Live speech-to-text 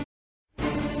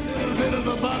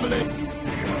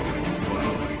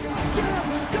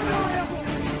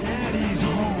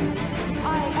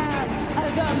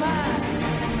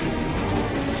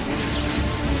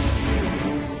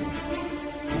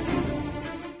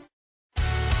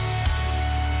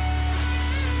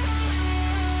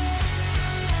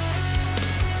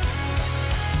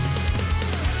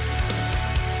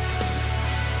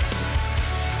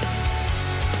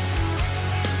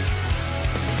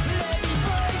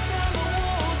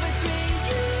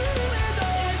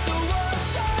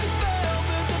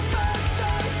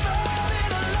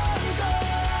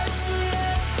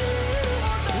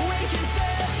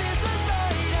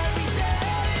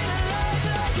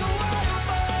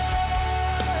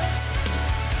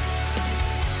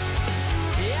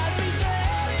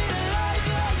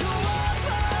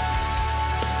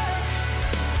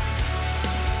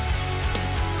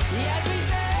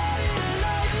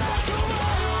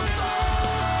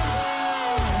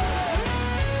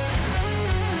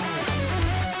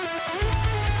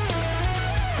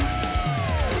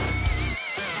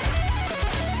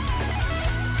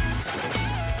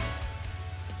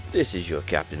This is your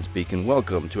captain speaking.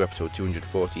 Welcome to episode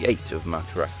 248 of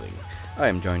Max Wrestling. I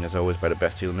am joined as always by the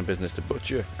best heel in the business, the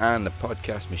Butcher, and the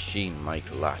podcast machine, Mike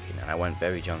Larkin. And I went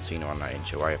very John Cena on that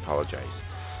intro, I apologise.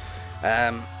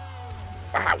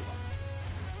 Wow.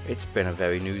 It's been a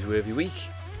very newsworthy week.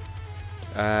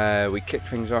 We kicked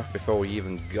things off before we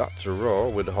even got to Raw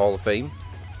with the Hall of Fame.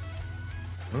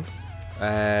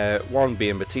 One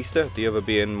being Batista, the other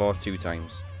being Moore 2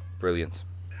 times. Brilliant.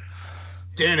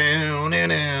 Are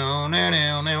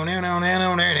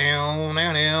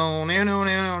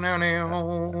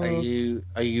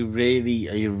you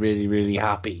really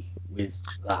happy with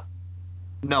that?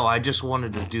 No, I just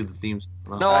wanted to do the themes.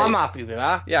 No, I'm happy with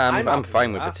that. Yeah, I'm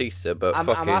fine with Batista, but I'm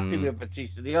happy with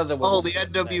Batista. The other one. Oh, the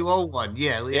NWO one.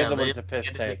 Yeah, the other one's a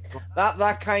piss take.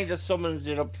 That kind of sums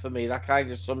it up for me. That kind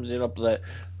of sums it up. That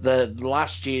the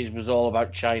last year's was all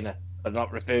about China, but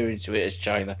not referring to it as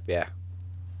China. Yeah.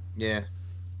 Yeah.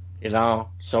 You know,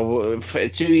 so for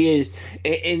 2 years,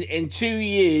 in 2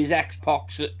 years, X-Pac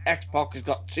has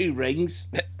got 2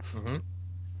 rings. Mm-hmm.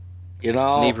 You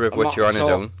know, neither of which are on his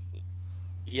own.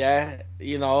 Yeah,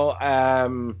 you know,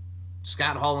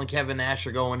 Scott Hall and Kevin Nash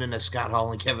are going into Scott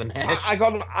Hall and Kevin Nash. I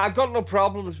got no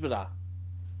problems with that.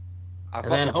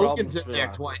 And then Hogan's in there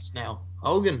twice now.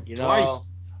 Hogan, you know, twice.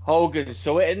 Hogan.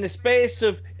 So in the space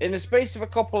of a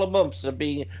couple of months of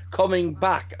coming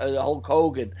back as Hulk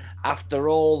Hogan after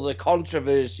all the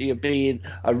controversy of being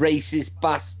a racist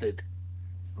bastard,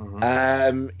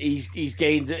 he's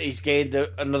gained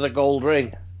another gold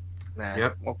ring. Nah,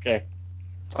 yep. Okay.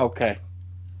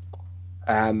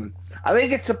 I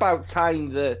think it's about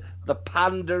time the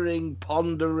pondering,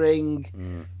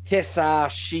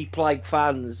 kiss-ass, sheep-like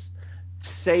fans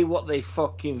say what they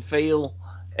fucking feel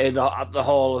at the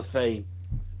Hall of Fame.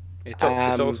 It's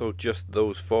also just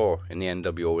those 4 in the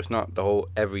NWO. It's not the whole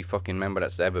every fucking member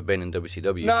that's ever been in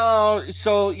WCW. No,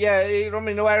 so yeah, you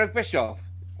know Eric Bischoff.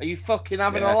 Are you fucking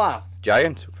having a laugh?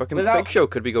 Giant. Fucking Big Show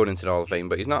could be going into the Hall of Fame,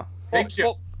 but he's not.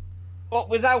 But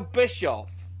without Bischoff,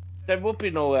 there would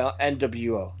be no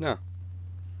NWO. No.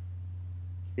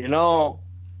 You know,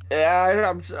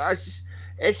 it's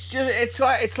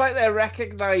like they're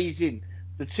recognizing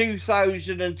the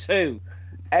 2002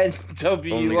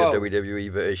 NWO. Only the WWE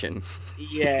version.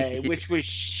 Yeah, which was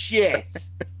shit.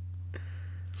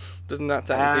 Doesn't that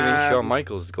technically mean Shawn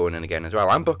Michaels is going in again as well?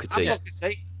 I'm Booker T.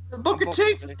 Booker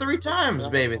T 3 times,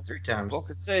 baby. 3 times.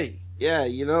 Booker T. Yeah,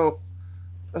 you know.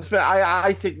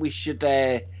 I think we should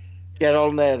get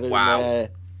on there and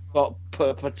put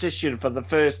a petition for the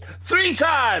first 3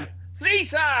 time. I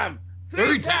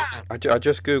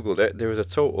just googled it. There was a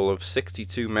total of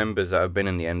 62 members that have been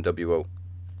in the NWO.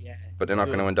 Yeah. But they're not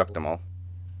going to induct them all.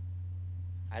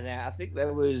 And I think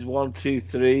there was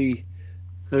 3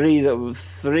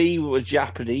 were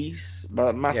Japanese,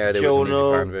 but Master there was a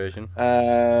New Japan version.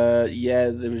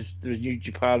 There was New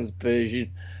Japan's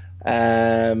version.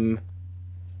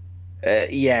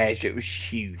 It was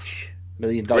huge. $1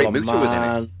 Million Muta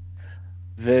Man.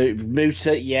 Was in it.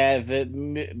 Muta,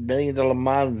 $1 Million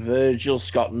Man, Virgil,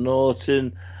 Scott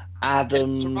Norton,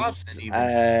 Adams, Lee,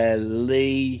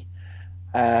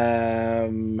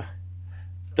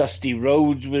 Dusty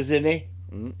Rhodes was in it.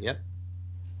 Yep.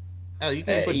 Oh, you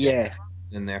can put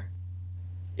in there.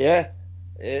 Yeah,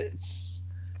 it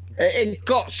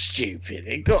got stupid.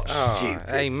 Stupid.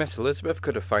 Hey, Miss Elizabeth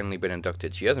could have finally been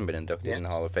inducted. She hasn't been inducted in the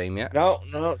Hall of Fame yet. No,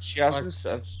 she hasn't.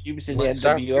 She was in the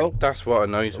NWO. That's what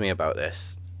annoys me about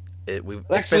this.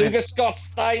 Lex Luger, Scott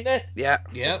Steiner. Yeah.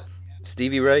 Yep.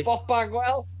 Stevie Ray. Bob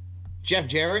Bagwell. Jeff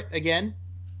Jarrett again.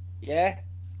 Yeah.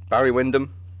 Barry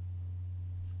Windham.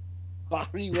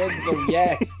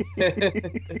 Yes.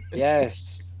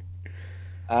 Yes.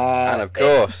 And of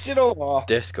course, you know what?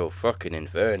 Disco fucking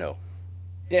Inferno.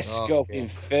 Disco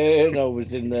Inferno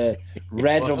was in the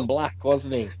red and black,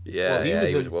 wasn't he? Yeah, he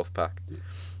was Wolfpack.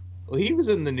 Well, he was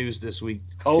in the news this week.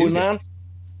 Conan?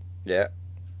 Yeah.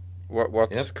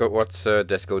 What's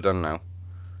Disco done now?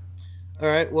 All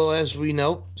right. Well, as we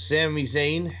know, Sami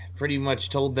Zayn pretty much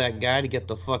told that guy to get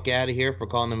the fuck out of here for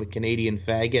calling him a Canadian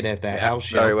faggot at that house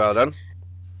show. Very well done.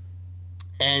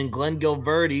 And Glenn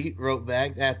Gilberti wrote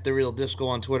back at The Real Disco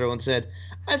on Twitter and said,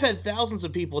 I've had thousands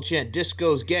of people chant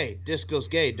Disco's gay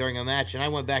during a match, and I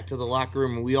went back to the locker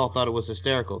room and we all thought it was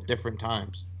hysterical. Different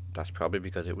times. That's probably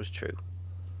because it was true.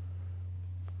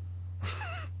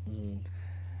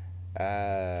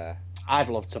 I'd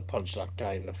love to punch that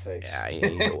guy in the face. Yeah,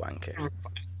 he's a wanker.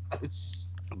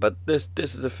 But this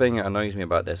is the thing that annoys me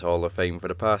about this Hall of Fame. For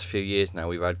the past few years now,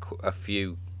 we've had a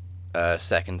few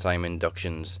second-time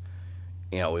inductions.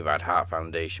 You know, we've had Heart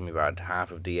Foundation, we've had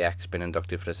half of DX been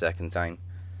inducted for the second time.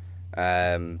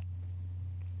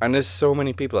 And there's so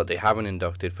many people that they haven't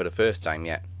inducted for the first time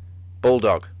yet.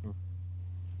 Bulldog.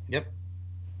 Yep.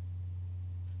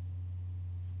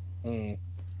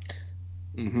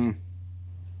 Mm-hmm.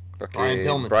 Okay,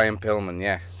 Brian Pillman,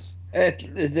 yes.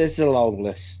 There's a long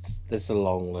list.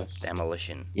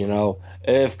 Demolition. You know,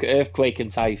 Earthquake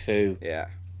and Typhoon. Yeah.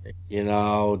 You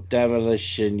know,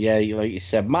 Demolition. Yeah, like you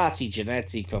said, Marty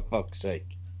Jannetty, for fuck's sake.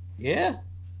 Yeah.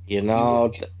 You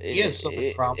know,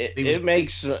 it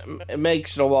makes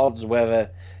no odds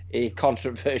whether he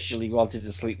controversially wanted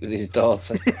to sleep with his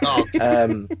daughter.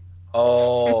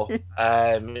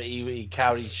 He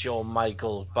carried Shawn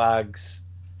Michaels' bags.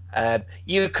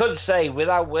 You could say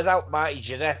without Marty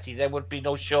Jannetty, there would be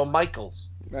no Shawn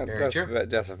Michaels.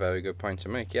 That's a very good point to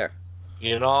make. Yeah.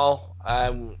 You know,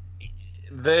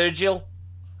 Virgil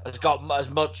has got as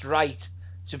much right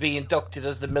to be inducted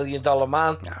as the $1 Million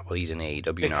Man. Nah, well, he's an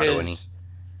AEW now, isn't he?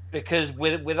 Because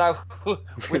without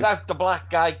the black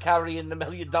guy carrying the $1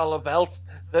 Million belt,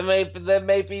 there may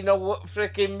be no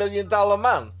freaking $1 Million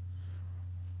Man.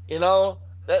 You know,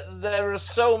 there are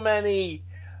so many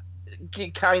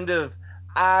kind of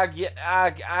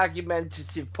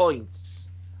argumentative points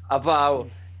about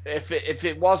if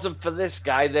it wasn't for this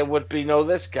guy, there would be no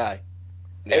this guy.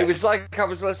 Yeah. It was like I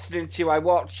was listening to. I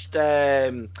watched.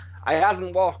 I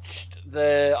hadn't watched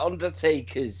the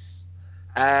Undertaker's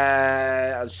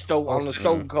on the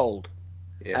Stone Cold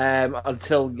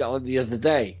until the other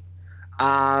day,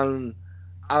 and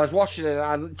I was watching it.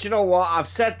 And do you know what? I've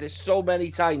said this so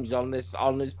many times on this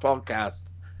podcast.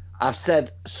 I've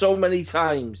said so many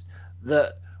times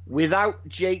that without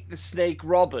Jake the Snake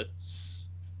Roberts,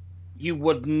 you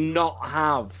would not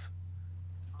have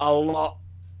a lot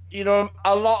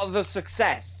of the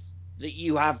success that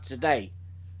you have today,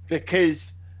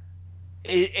 because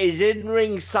his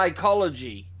in-ring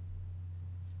psychology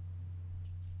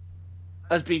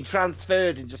has been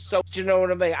transferred into do you know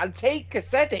what I mean? And Taker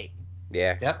said it.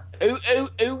 Yeah. Yep.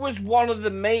 Who was one of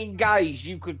the main guys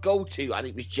you could go to, and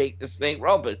it was Jake the Snake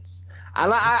Roberts.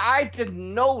 And I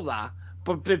didn't know that,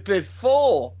 but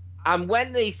before and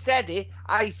when they said it,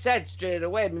 I said straight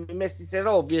away. My missus said,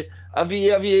 "Oh, have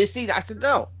you seen it?" I said,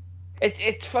 "No."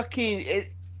 It's fucking.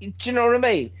 Do you know what I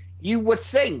mean? You would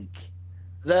think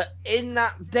that in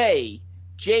that day,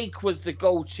 Jake was the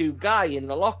go-to guy in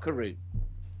the locker room.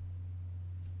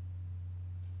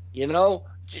 You know,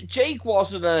 Jake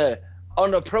wasn't a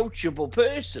unapproachable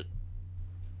person.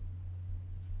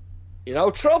 You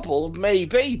know, troubled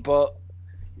maybe, but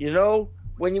you know,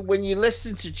 when you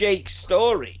listen to Jake's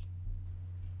story,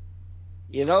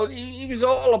 you know, he was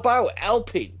all about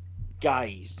helping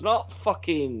guys, not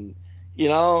fucking, you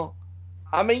know.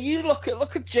 I mean, you look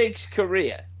at Jake's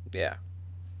career. Yeah.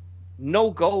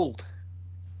 No gold.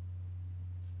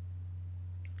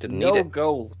 Didn't need it. No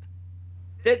gold.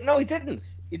 No, he didn't.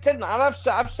 He didn't. And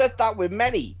I've said that with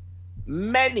many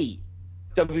WWE,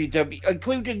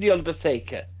 including The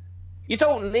Undertaker. You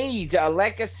don't need a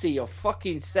legacy of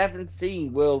fucking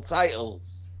 17 world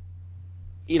titles.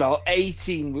 You know,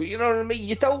 18. You know what I mean?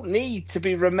 You don't need to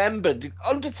be remembered.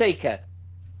 Undertaker.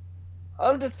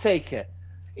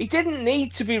 He didn't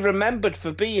need to be remembered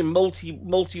for being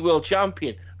multi-world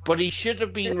champion, but he should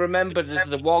have been remembered as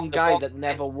the one guy that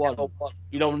never won.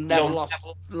 You know, never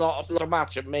lost a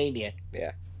match at Mania.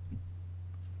 Yeah.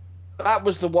 That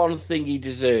was the one thing he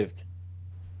deserved.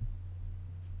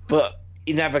 But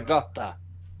he never got that.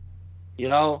 You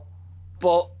know?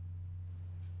 But,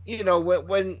 you know,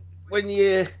 when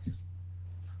you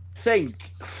think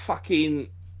fucking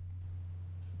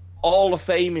Hall of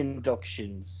Fame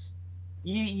inductions,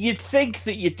 you'd think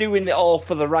that you're doing it all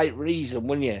for the right reason,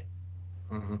 wouldn't you?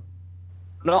 Mm-hmm.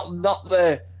 Not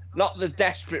the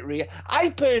desperate reason. I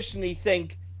personally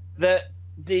think that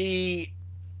the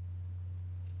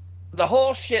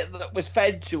whole shit that was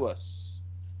fed to us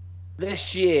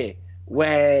this year,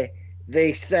 where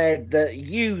they said that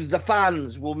you, the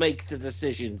fans, will make the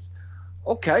decisions.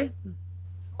 Okay.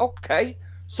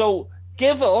 So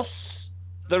give us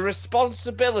the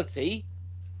responsibility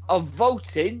of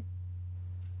voting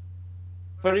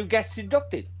for who gets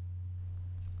inducted.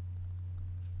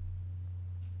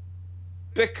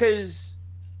 Because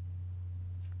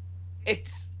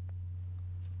it's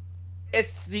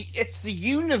the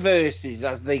universes,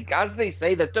 as they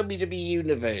say, the WWE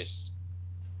universe.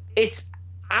 It's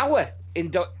our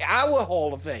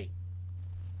Hall of Fame.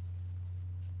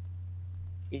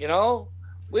 You know,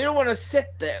 we don't want to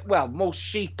sit there. Well, most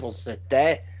sheep will sit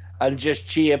there and just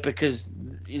cheer because,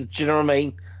 do you know what I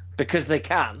mean? Because they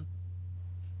can.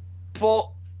 But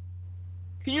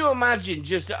can you imagine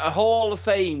just a Hall of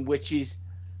Fame which is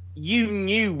you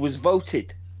knew was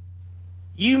voted?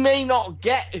 You may not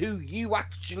get who you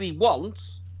actually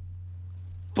want,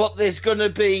 but there's going to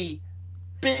be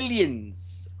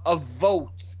billions of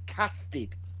votes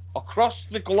casted across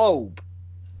the globe.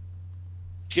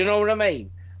 Do you know what I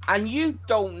mean? And you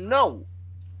don't know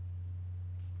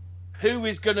who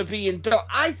is going to be inducted.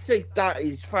 I think that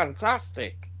is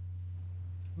fantastic.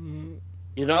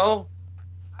 You know?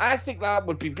 I think that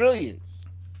would be brilliant.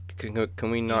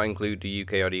 Can we not include the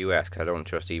UK or the US? Because I don't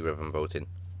trust either of them voting.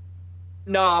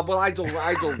 No, well, I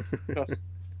don't trust.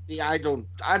 I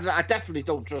definitely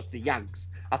don't trust the Yanks.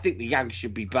 I think the Yanks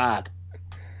should be bad.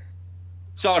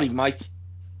 Sorry, Mike.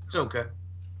 It's okay.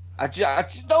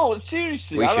 No,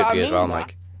 seriously. We should be as well,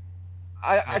 that.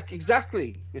 Mike.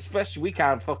 Exactly. Especially we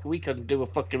couldn't do a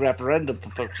fucking referendum for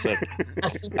fuck's sake.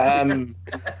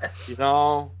 You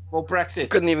know, well, Brexit.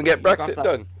 Couldn't even get Brexit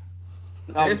done.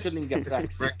 No, we couldn't even get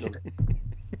Brexit done.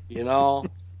 You know,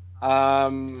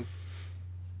 and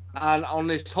on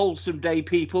this wholesome day,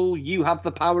 people, you have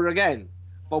the power again.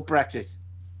 Well, Brexit.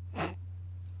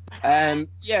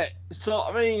 Yeah. So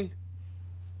I mean,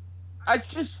 I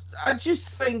just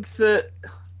think that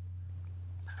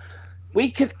we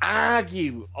could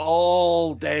argue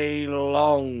all day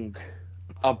long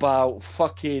about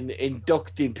fucking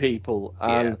inducting people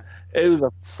and who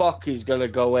the fuck is going to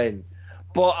go in.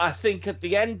 But I think at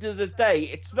the end of the day,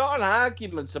 it's not an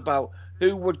argument about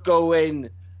who would go in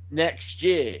next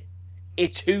year.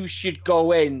 It's who should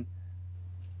go in.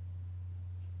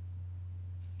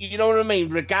 You know what I mean?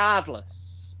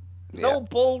 Regardless. Yeah. No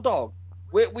bulldog.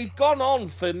 We've gone on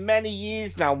for many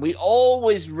years now. We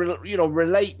always,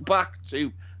 relate back to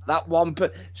that one.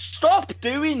 But stop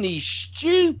doing these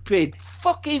stupid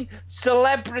fucking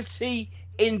celebrity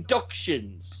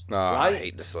inductions. Oh, right? I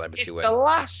hate the celebrity way. The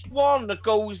last one that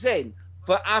goes in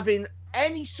for having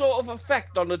any sort of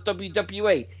effect on the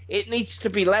WWE, it needs to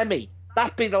be Lemmy.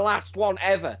 That'd be the last one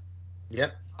ever.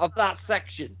 Yep. Of that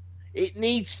section. It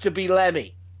needs to be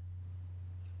Lemmy.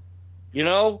 You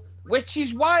know? Which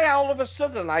is why all of a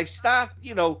sudden I start,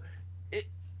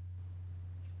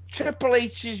 Triple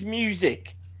H's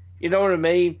music, you know what I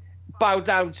mean? Bow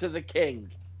down to the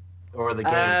king. Or the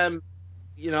king.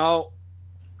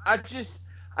 I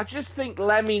just think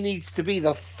Lemmy needs to be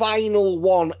the final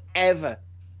one ever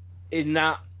in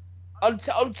that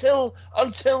until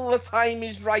the time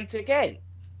is right again.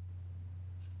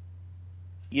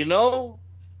 You know?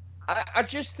 I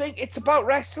just think it's about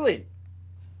wrestling.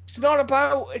 It's not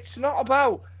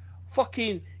about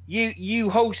fucking you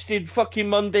hosted fucking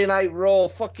Monday Night Raw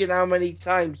fucking how many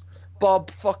times?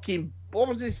 Bob fucking, what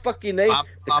was his fucking name?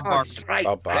 Bob Barker. Right,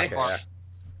 Bob Barker, yeah.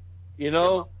 You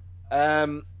know?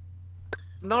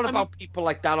 Not about people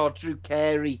like that or Drew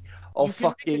Carey or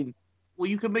fucking...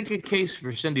 You could make a case for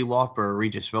Cyndi Lauper or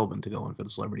Regis Philbin to go in for the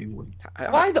celebrity wing.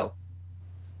 Why though?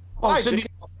 Well, Why?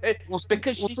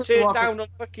 Because she turned down a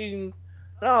fucking...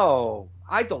 No,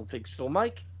 I don't think so,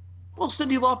 Mike. Well,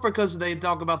 Cyndi Lauper, because they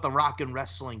talk about the rock and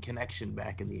wrestling connection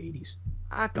back in the 80s.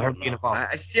 I don't know.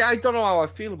 I don't know how I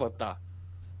feel about that.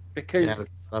 Because...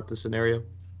 about the scenario?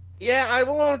 Yeah, I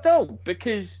don't.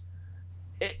 Because,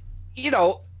 if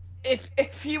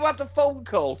you had a phone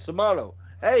call tomorrow,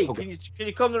 hey, okay, can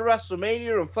you come to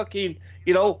WrestleMania and fucking,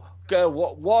 go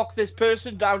walk this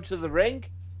person down to the ring?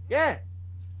 Yeah.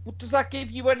 Well, does that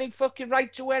give you any fucking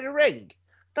right to wear a ring?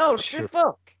 No, sure.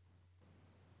 Fuck.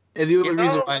 And the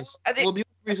only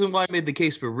reason why I made the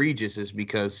case for Regis is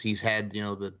because he's had,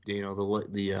 with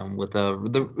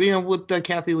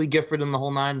Kathy Lee Gifford and the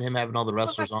whole nine, him having all the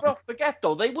wrestlers on. Don't forget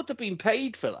though, they would have been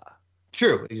paid for that.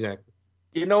 True, exactly.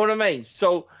 You know what I mean?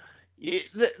 So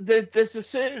there's a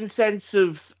certain sense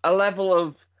of a level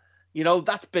of,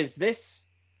 that's business,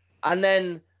 and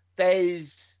then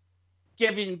there's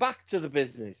giving back to the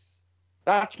business.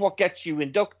 That's what gets you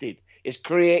inducted. Is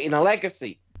creating a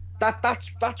legacy.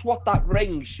 That's what that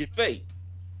ring should be.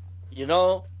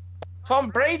 Tom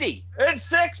Brady. It's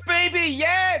 6, baby.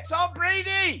 Yeah, Tom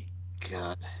Brady.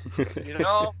 God.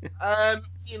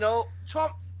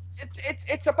 Tom.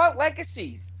 It's about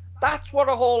legacies. That's what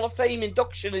a Hall of Fame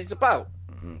induction is about.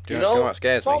 Mm-hmm. Do you know what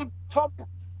scares me?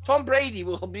 Tom Brady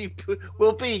will be put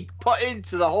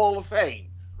into the Hall of Fame,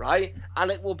 right?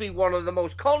 And it will be one of the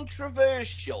most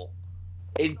controversial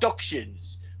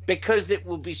inductions because it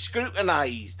will be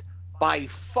scrutinized by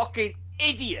fucking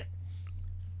idiots.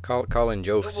 Colin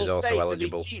Jost is also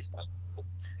eligible.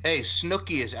 Hey,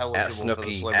 Snooki is eligible for the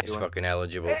celebrity. That's fucking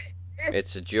eligible.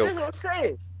 It's a joke. You know what I'm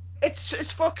saying?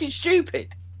 It's fucking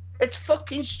stupid. It's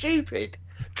fucking stupid.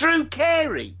 Drew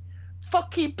Carey,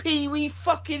 fucking Pee Wee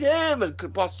fucking Herman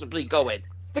could possibly go in.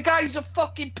 The guy's a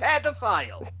fucking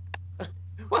pedophile.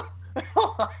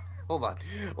 Hold on.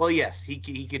 Well, yes, he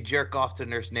could jerk off to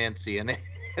Nurse Nancy in a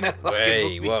fucking Hey,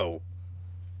 movie. whoa.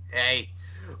 Hey.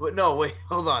 But no, wait,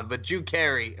 hold on. But Drew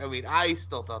Carey, I mean, I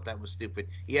still thought that was stupid.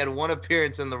 He had one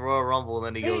appearance in the Royal Rumble,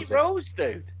 and then he Pete goes... Rose,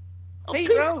 dude. Oh,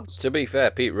 Pete Rose. To be fair,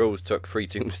 Pete Rose took 3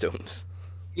 tombstones.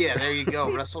 Yeah, there you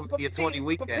go. But WrestleMania 20 But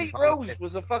weekend. Pete Rose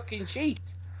was a fucking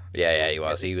cheat. Yeah, he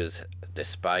was. He was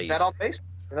despised. Bet on baseball.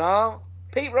 No,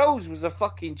 Pete Rose was a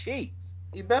fucking cheat.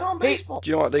 He bet on baseball. Do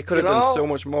you know what? They could have You know- done so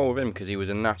much more with him because he was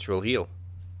a natural heel.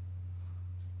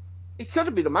 He could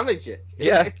have been a manager.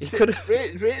 Yeah, he could have.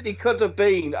 Really could have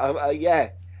been. Yeah.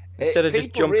 Instead of just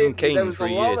People jumping Kane there was for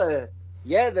a lot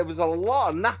years. there was a lot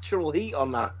of natural heat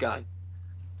on that guy.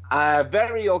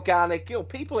 Very organic. You know,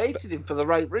 people hated him for the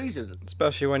right reasons.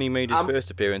 Especially when he made his first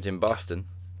appearance in Boston.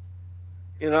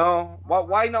 You know,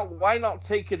 why not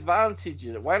take advantage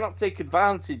of it? Why not take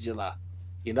advantage of that?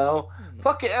 You know,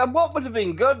 fuck it. And what would have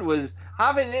been good was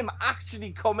having him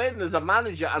actually come in as a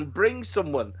manager and bring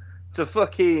someone to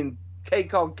fucking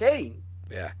take on Kane.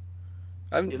 Yeah.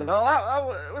 You know,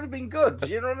 that would have been good.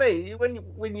 You know what I mean?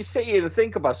 When you sit here and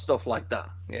think about stuff like that.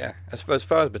 Yeah. As far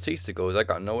as Batista goes, I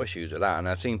got no issues with that. And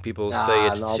I've seen people say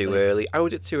it's no, too mate. early. How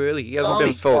is it too early? He hasn't Oh, been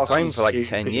he's full fucking time for like 10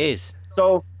 stupid. years.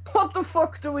 So what the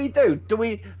fuck do we do? Do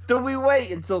we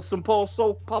wait until some poor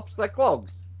soul pops their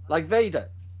clogs like Vader?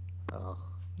 Oh.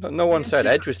 No one said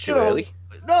Edge was too early.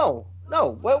 No.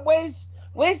 Where's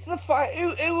the fight?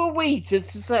 Who are we to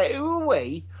say? Who are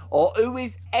we, or who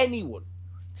is anyone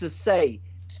to say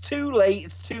it's too late?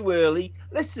 It's too early.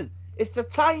 Listen, if the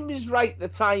time is right, the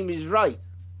time is right.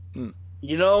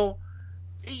 You know,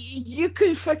 you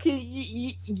can fucking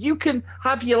you can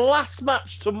have your last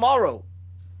match tomorrow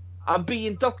and be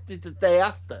inducted the day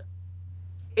after.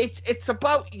 It's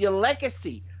about your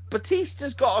legacy.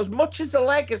 Batista's got as much as a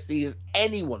legacy as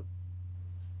anyone.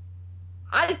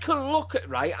 I can look at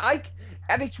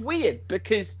and it's weird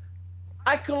because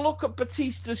I can look at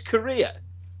Batista's career,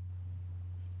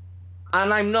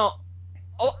 and I'm not.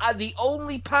 And the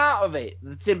only part of it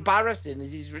that's embarrassing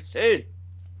is his return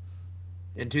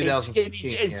In in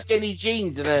 2015. skinny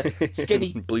jeans and a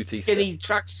skinny Blue t-shirt. skinny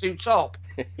tracksuit top,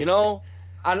 you know,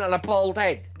 and a bald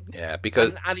head. Yeah,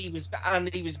 because And he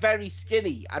was very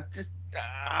skinny. I just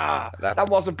That- that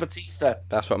wasn't Batista.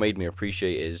 that's what made me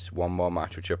appreciate his one more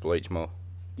match with Triple H more.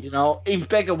 You know, he was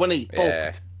bigger when he bulked.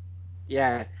 Yeah.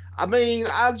 Yeah. I mean,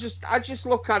 I just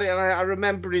look at it and I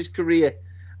remember his career,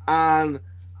 and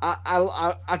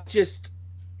I just,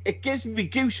 it gives me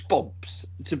goosebumps,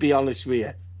 to be honest with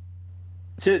you,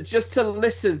 to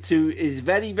listen to his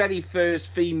very, very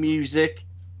first theme music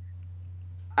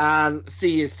and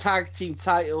see his tag team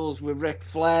titles with Ric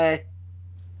Flair.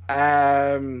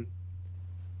 And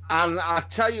I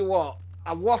tell you what,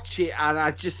 I watch it and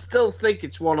I just still think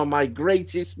it's one of my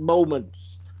greatest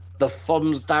moments. The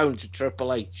thumbs down to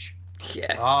Triple H.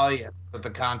 Yes. Oh, yes. But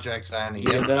the contract signing.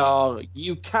 You know,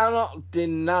 you cannot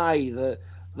deny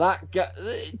that guy.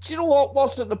 Do you know what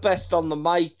wasn't the best on the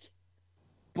mic?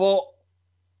 But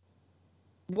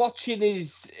watching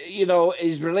his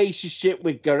relationship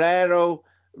with Guerrero,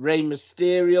 Rey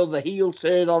Mysterio, the heel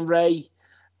turn on Rey,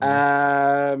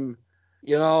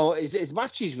 his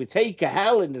matches with Taker,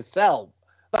 Hell in the Cell.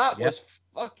 That was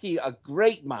fucking a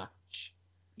great match.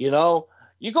 You know,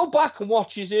 you go back and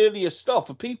watch his earlier stuff,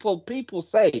 and people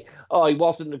say, "Oh, he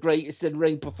wasn't the greatest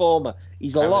in-ring performer."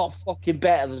 He's a lot fucking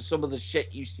better than some of the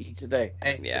shit you see today.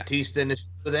 Hey, Yeah. Batista in the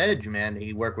with Edge, man.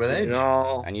 He worked with Edge. You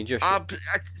know, And you just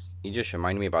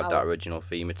reminded me about I- that original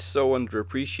theme. It's so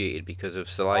underappreciated because of oh,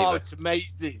 Saliva. it's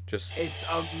amazing. Just It's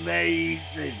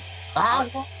amazing. Ah,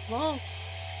 well,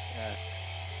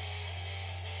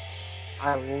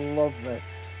 I love this.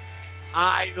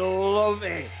 I love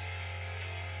it.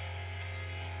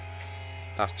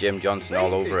 that's Jim Johnson all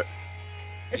Amazing. over it.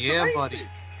 It's Yeah, amazing. buddy.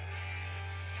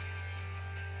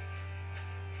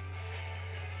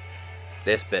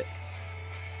 This bit.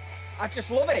 I just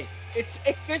love it.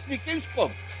 It gives me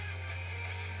goosebumps.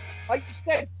 Like you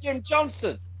said, Jim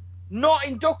Johnson, not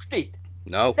inducted.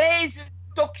 No. There's an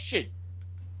induction.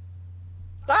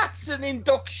 That's an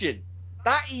induction.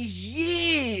 That is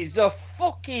years of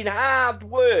fucking hard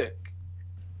work.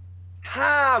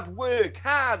 Hard work,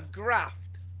 hard graft.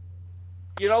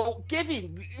 You know,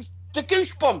 giving the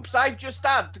goosebumps I just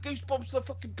had, the goosebumps the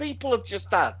fucking people have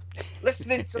just had.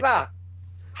 Listening to that.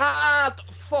 Hard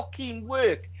fucking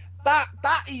work. That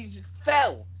is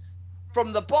felt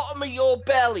from the bottom of your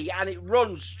belly and it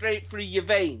runs straight through your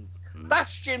veins.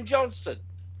 That's Jim Johnson.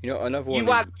 You know, another one.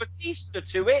 You add Batista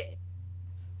to it,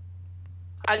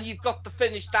 and you've got the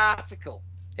finished article.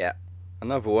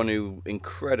 Another one who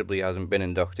incredibly hasn't been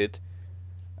inducted.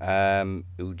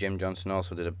 who Jim Johnson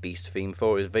also did a Beast theme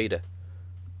for, is Vader.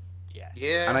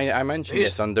 Yeah. And I mentioned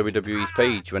this on WWE's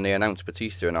page when they announced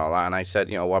Batista and all that, and I said,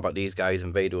 what about these guys?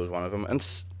 And Vader was one of them. And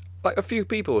like a few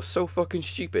people were so fucking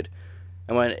stupid.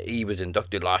 And when he was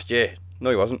inducted last year, no,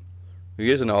 he wasn't.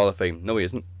 He is in the Hall of Fame. No, he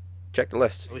isn't. Check the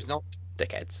list. No, he's not.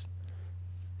 Dickheads.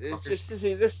 It's just,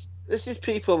 see, this is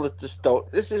people that just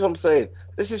don't. This is what I'm saying.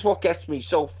 This is what gets me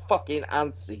so fucking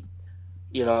antsy.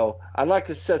 And like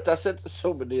I said to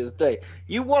somebody the other day,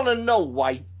 you want to know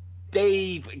why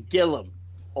Dave Gillum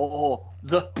or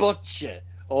the Butcher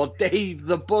or Dave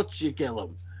the Butcher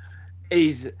Gillum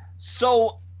is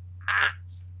so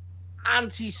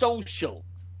antisocial?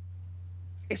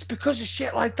 It's because of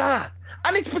shit like that.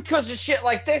 And it's because of shit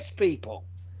like this, people.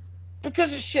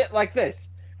 Because of shit like this.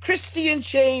 Christian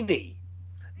Cheney.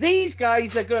 These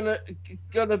guys are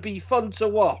gonna be fun to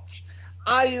watch.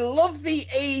 I love the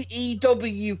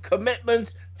AEW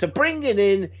commitment to bringing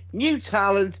in new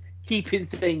talent, keeping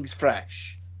things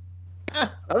fresh.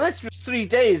 Now, this was 3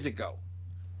 days ago.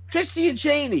 Christian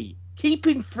Cheney,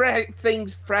 keeping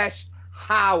things fresh,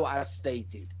 how, as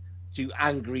stated, to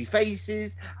angry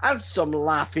faces and some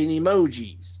laughing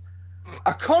emojis.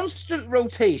 A constant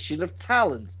rotation of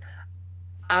talent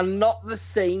and not the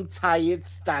same tired,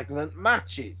 stagnant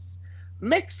matches.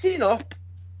 Mixing up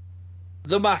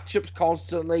the matchups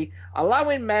constantly,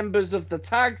 allowing members of the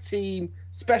tag team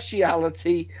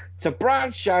speciality to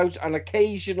branch out on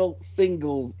occasional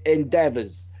singles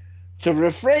endeavors. To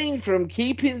refrain from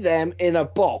keeping them in a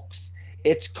box,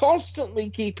 it's constantly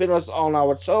keeping us on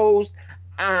our toes,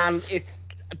 and it's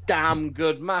damn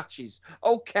good matches.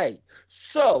 Okay,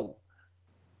 so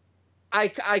I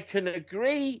can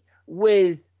agree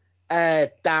with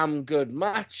damn good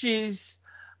matches.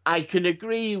 I can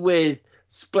agree with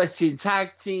splitting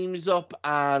tag teams up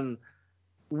and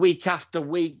week after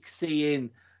week seeing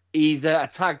either a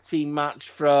tag team match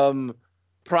from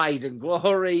Pride and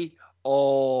Glory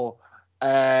or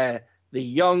the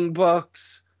Young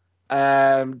Bucks to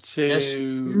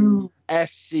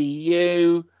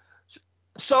SCU.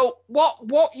 So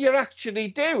what you're actually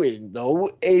doing, though,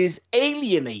 is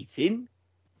alienating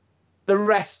the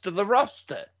rest of the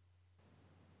roster.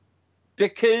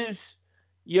 Because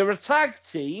you're a tag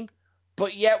team,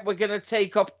 but yet we're going to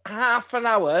take up half an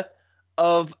hour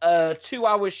of a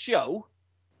 2-hour show.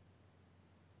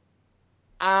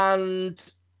 And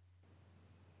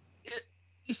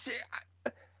you see,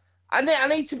 I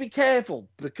need to be careful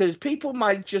because people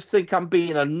might just think I'm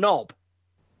being a knob.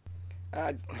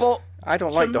 But I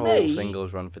don't like the whole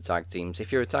singles run for tag teams.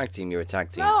 If you're a tag team, you're a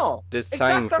tag team. No, there's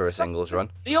time for a singles run.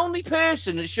 The only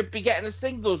person that should be getting a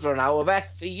singles run out of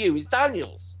SCU is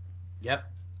Daniels. Yep,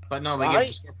 but no, they give it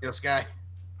to Scorpio Sky.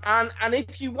 And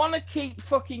if you want to keep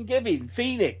fucking giving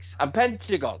Phoenix and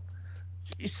Pentagon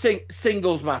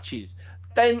singles matches,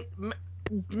 then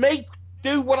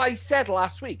do what I said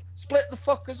last week. Split the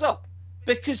fuckers up.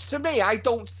 Because to me, I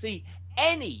don't see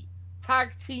any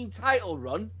tag team title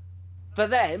run for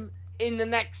them in the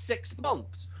next 6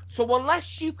 months. So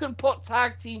unless you can put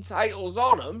tag team titles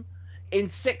on them in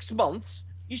 6 months,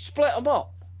 you split them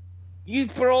up.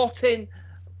 You've brought in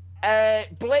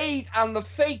Blade and the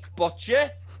fake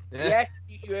Butcher. Yeah. Yes,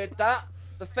 you heard that.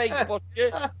 The fake Butcher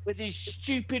with his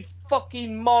stupid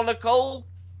fucking monocle,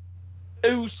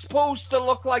 who's supposed to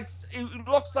look like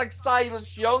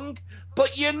Silas Young,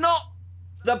 but you're not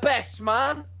the best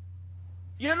man.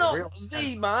 You're not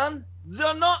the man.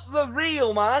 You're not the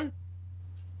real man.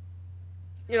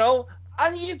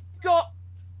 And you've got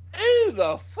who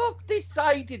the fuck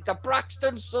decided that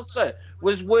Braxton Sutter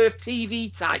was worth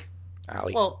TV time?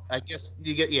 Ali. Well, I guess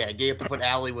you have to put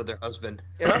Ali with her husband.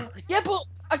 Yeah, but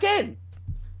again,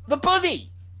 the Bunny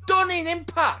done in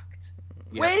Impact.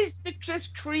 Yeah. Where's this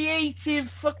creative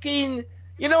fucking?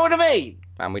 You know what I mean?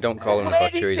 And we don't call him a Where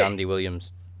butcher. is He's it? Andy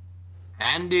Williams.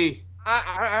 Andy.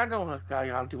 I know that guy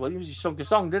Andy Williams. He sung a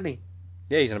song, didn't he?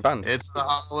 Yeah, he's in a band. It's the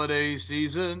holiday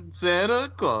season. Santa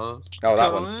Claus. Oh,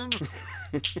 that coming.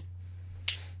 one.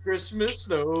 Christmas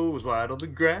snow is white on the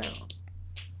ground.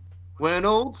 When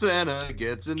old Santa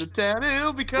gets into town,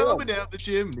 he'll be coming down the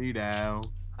chimney now.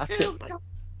 That's it. Yeah,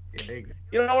 there you go.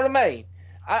 You know what I mean?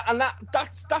 And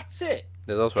that's it.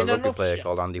 There's also In a a rugby player nutshell.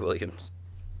 called Andy Williams.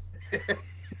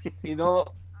 And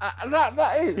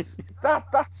that's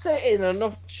it in a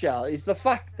nutshell. Is the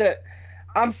fact that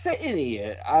I'm sitting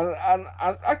here and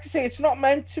like I say, it's not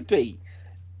meant to be.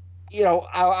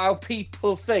 How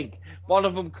people think. One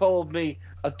of them called me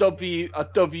a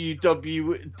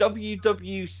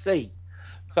WWC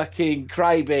fucking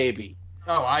crybaby.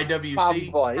 Oh, IWC.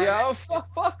 Fanboy. Yeah,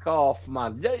 fuck off,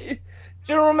 man. Do you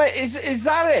know what I mean? Is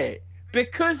that it?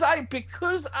 because I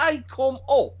come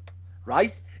up,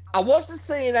 right? I wasn't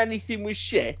saying anything was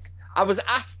shit. I was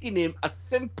asking him a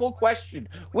simple question,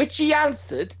 which he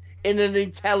answered in an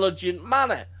intelligent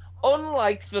manner.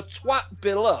 Unlike the twat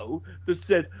below that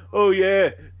said, "Oh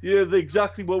yeah,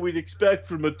 exactly what we'd expect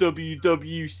from a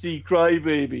WWC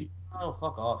crybaby." Oh,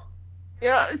 fuck off.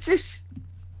 It's just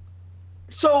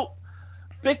so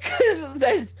because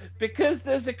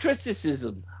there's a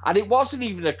criticism, and it wasn't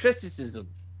even a criticism.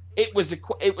 It was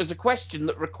a question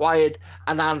that required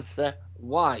an answer.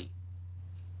 Why?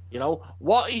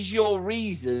 What is your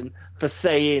reason for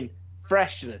saying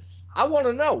freshness? I want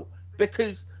to know,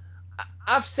 because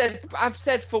I've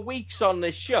said for weeks on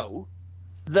this show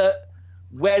that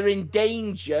we're in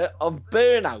danger of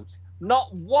burnout.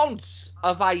 Not once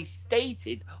have I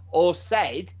stated or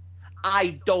said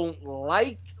I don't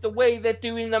like the way they're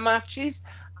doing the matches.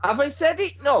 Have I said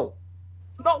it? No.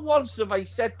 Not once have I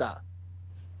said that.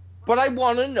 But I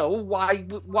want to know why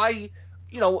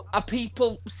are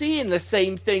people seeing the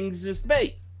same things as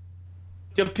me?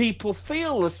 Do people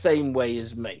feel the same way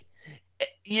as me?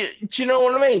 Do you know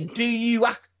what I mean? Do you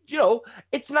act?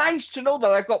 It's nice to know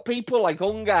that I've got people like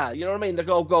Ungar. You know what I mean? They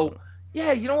go.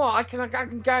 Yeah, you know what? I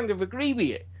can kind of agree with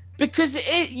you, because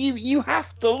you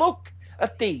have to look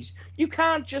at these. You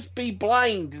can't just be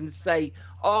blind and say,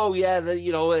 "Oh yeah,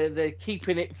 they're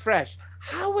keeping it fresh."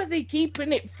 How are they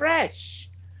keeping it fresh?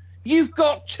 You've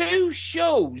got two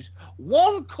shows.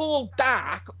 One called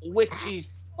Dark, which is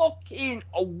fucking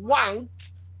a wank.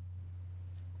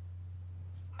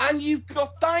 And you've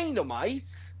got Dynamite,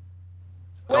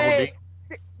 where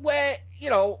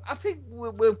I think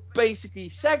we'll basically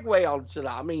segue onto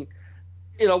that. I mean,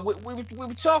 we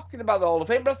were talking about the Hall of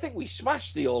Fame, but I think we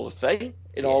smashed the Hall of Fame,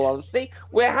 in all honesty.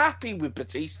 We're happy with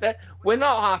Batista. We're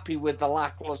not happy with the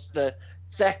lackluster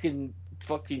second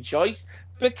fucking choice,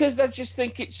 because I just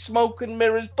think it's smoke and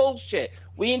mirrors bullshit.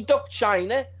 We induct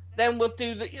China, then we'll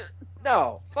do the...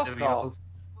 No, fuck off.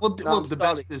 Well, the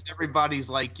best is everybody's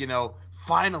like,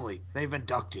 finally, they've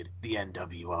inducted the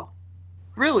NWO.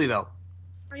 Really, though?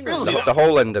 Really? The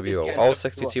whole NWO, all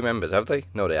 62 members, have they?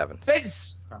 No, they haven't.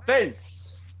 Vince,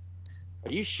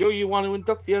 are you sure you want to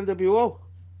induct the NWO?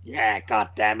 Yeah, god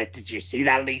damn it, did you see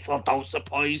that lethal dose of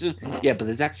poison? Yeah, but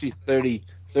there's actually 30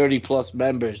 plus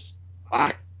members.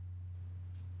 What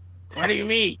do you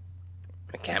mean?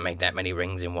 I can't make that many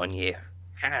rings in 1 year.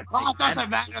 It doesn't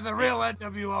matter. The real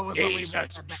NWO was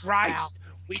Jesus Christ.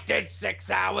 We did 6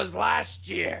 hours last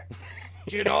year.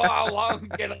 Do you know how long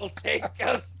it'll take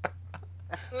us?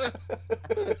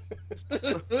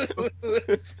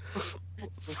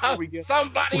 Somebody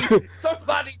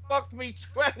booked me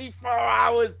 24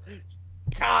 hours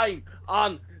time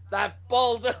on that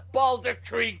Boulder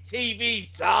Creek TV,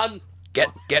 son.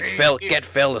 Get Phil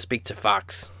to speak to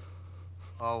Fox.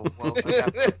 Oh, well,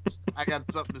 I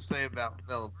got something to say about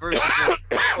Phil. First of all,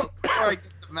 before I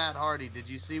get to Matt Hardy, did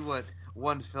you see what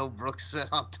one Phil Brooks said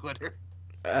on Twitter?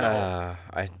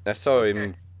 I saw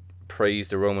him praise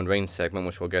the Roman Reigns segment,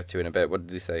 which we'll get to in a bit. What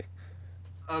did he say?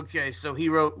 Okay, so he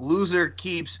wrote, "Loser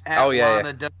keeps at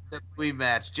Lana WWE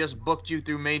match. Just booked you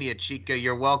through Mania, Chica.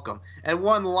 You're welcome." And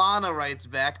one Lana writes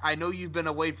back, "I know you've been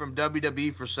away from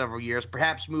WWE for several years.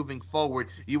 Perhaps moving forward,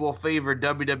 you will favor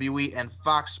WWE and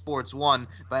Fox Sports 1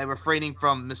 by refraining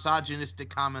from misogynistic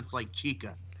comments like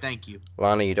Chica. Thank you."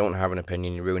 Lana, you don't have an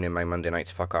opinion. You're ruining my Monday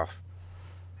nights. Fuck off.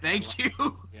 Thank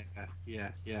you.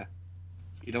 Yeah.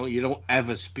 You don't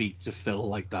ever speak to Phil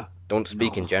like that. Don't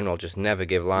speak in general. Just never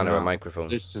give Lana a microphone.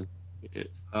 Listen.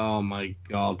 Oh my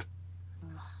God.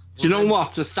 Do you know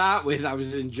what? To start with, I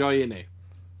was enjoying it.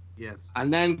 Yes.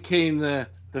 And then came the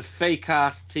fake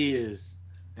ass tears.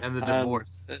 And the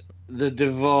divorce. The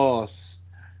divorce.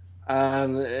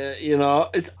 And,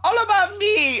 it's all about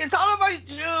me. It's all about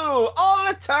you. All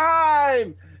the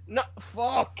time. No,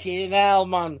 fucking hell,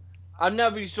 man. I've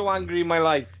never been so angry in my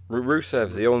life.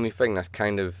 Rusev's the only thing that's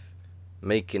kind of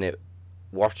making it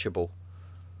watchable.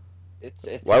 It's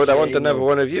Why would I want another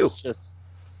one of you? It's just...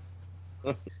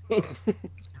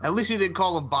 At least you didn't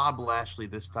call him Bob Lashley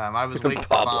this time. I was waiting for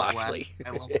Bob Lashley. I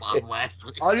love Bob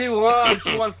Lashley. All you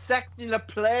want sex in a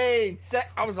plane.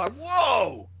 I was like,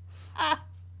 whoa!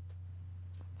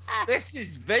 This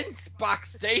is Vince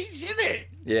backstage, isn't it?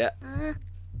 Yeah.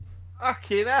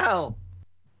 Fucking hell.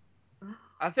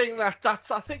 I think that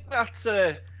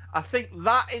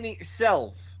in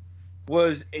itself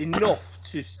was enough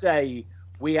to say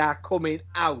we are coming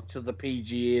out of the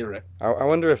PG era. I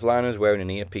wonder if Lana's wearing an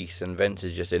earpiece and Vince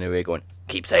is just in her ear going,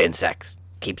 "Keep saying sex.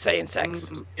 Keep saying sex."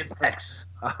 It's sex.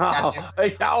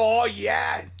 Oh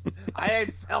yes. I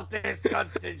ain't felt this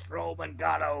good since Roman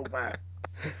got over.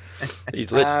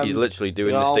 He's literally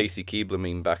doing the Stacy Keibler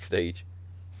meme backstage,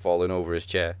 falling over his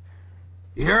chair.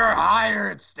 You're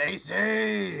hired,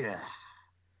 Stacy.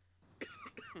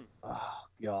 Oh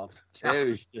God, it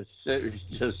was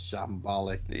just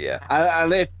shambolic. Yeah.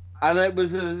 And it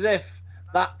was as if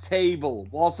that table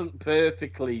wasn't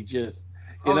perfectly just.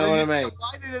 You know what I mean?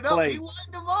 Lining it up. He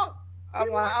lined him up. I'm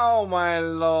like, oh my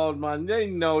lord, man!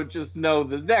 Just know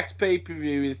the next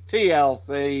pay-per-view is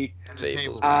TLC. And the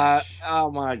tables match.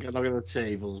 Oh my god, I'm gonna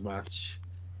tables match.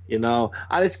 You know,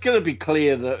 and it's gonna be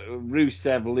clear that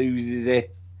Rusev loses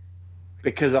it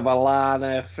because of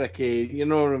Alana, freaking. You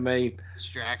know what I mean?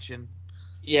 Distraction.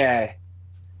 Yeah.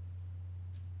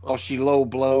 Or she low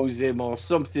blows him or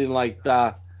something like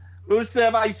that.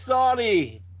 Rusev, I'm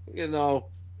sorry. You know,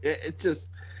 it's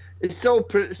so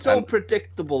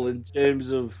predictable in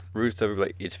terms of. Rusev would be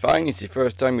like, it's fine. It's the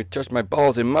first time you touched my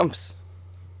balls in months.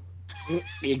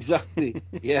 Exactly.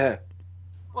 Yeah.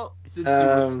 Well,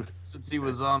 since he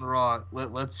was on Raw,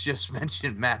 let's just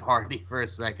mention Matt Hardy for a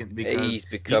second because he's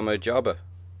become a jobber.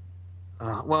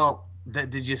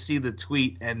 Did you see the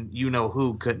tweet? And you know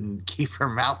who couldn't keep her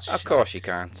mouth shut? Of course you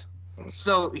can't.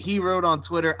 So he wrote on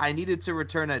Twitter, I needed to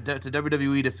return to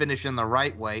WWE to finish in the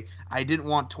right way. I didn't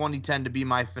want 2010 to be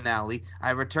my finale.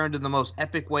 I returned in the most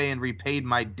epic way and repaid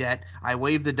my debt. I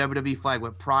waved the WWE flag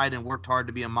with pride and worked hard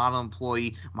to be a model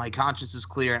employee. My conscience is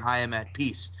clear and I am at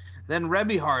peace. Then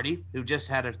Rebby Hardy, who just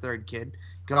had her third kid,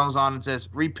 comes on and says,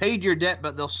 repaid your debt,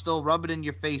 but they'll still rub it in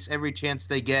your face every chance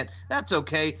they get. That's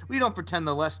okay. We don't pretend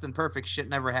the less than perfect shit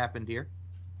never happened here.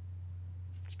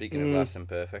 Speaking of less than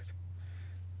perfect.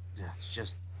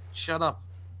 Just shut up.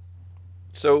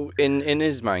 So in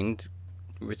his mind,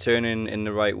 returning in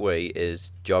the right way is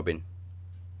jobbing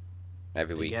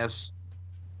every week. Yes.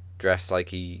 Dressed like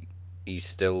he's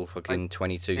still fucking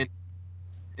 22.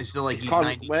 It's still like he's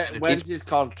 90. When's his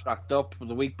contract up?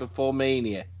 The week before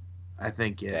Mania? I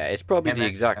think, yeah. Yeah, it's probably the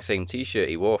exact same T-shirt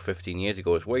he wore 15 years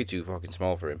ago. It's way too fucking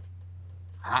small for him.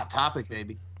 Hot Topic,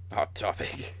 baby. Hot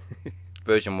Topic.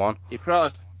 Version 1. He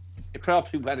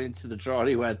probably went into the drawer and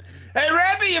he went, hey,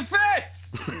 Rebby, you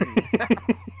fits!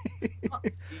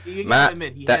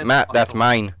 Matt, that's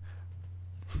mine.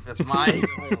 That's mine.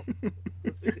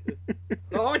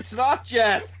 No, it's not,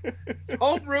 Jeff.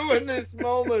 Don't ruin this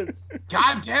moment.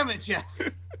 God damn it, Jeff.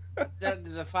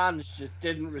 The fans just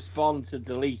didn't respond to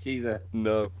delete either.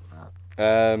 No.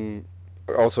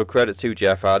 Also, credit to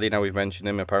Jeff Hardy. Now we've mentioned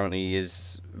him. Apparently, he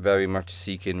is very much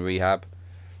seeking rehab.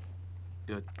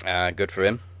 Good. Good for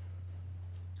him.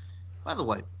 By the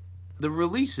way, the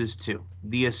releases too.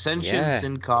 The Ascension,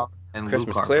 Sin Cara, and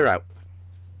Christmas Luke clear out.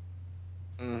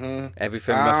 Mm-hmm.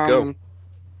 Everything must go.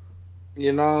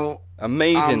 You know,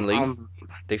 amazingly,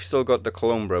 they've still got the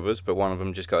Cologne brothers, but one of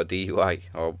them just got a DUI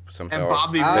or somehow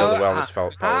Bobby failed the wellness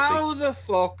policy. How the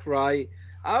fuck, right?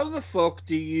 How the fuck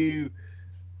do you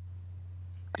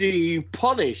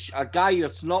punish a guy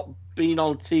that's not been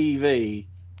on TV?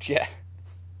 Yeah.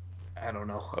 I don't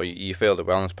know. Oh, you failed the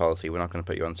wellness policy. We're not going to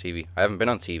put you on TV. I haven't been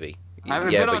on TV. I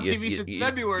haven't been on TV since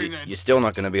February, then. You're still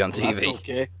not going to be on TV. That's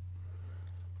okay.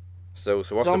 So what's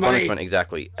the punishment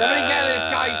exactly? Somebody get this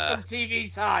guy some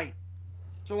TV time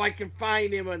so I can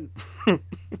find him and...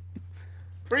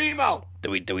 Primo! Do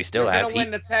we still have You're going to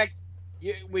win the tag...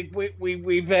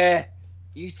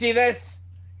 You see this?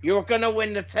 You're going to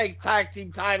win the tag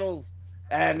team titles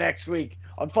next week.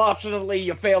 Unfortunately,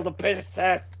 you failed the piss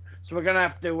test. So we're gonna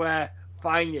have to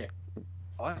fine you.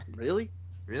 What? Really?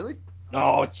 Really?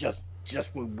 No, just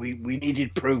we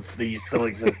needed proof that you still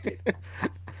existed.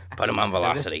 Put him on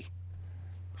Velocity.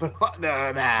 No. Put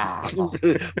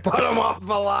him on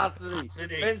Velocity.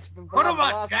 Put him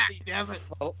on Jack, damn it.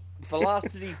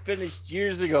 Velocity finished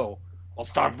years ago. We'll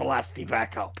start Velocity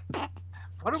back up.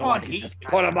 Put him on Heat.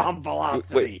 Put him on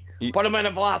Velocity. Wait, put him in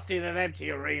a Velocity in an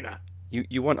empty arena.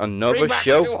 You want another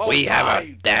show? We have a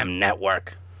damn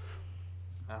network.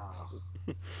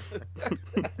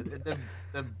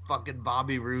 The fucking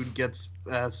Bobby Roode gets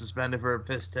suspended for a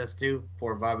piss test too.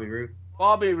 Poor Bobby Roode.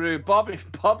 Bobby Roode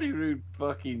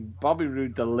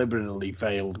deliberately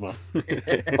failed, man.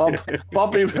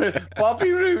 Bobby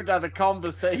Roode had a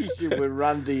conversation with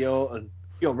Randy Orton.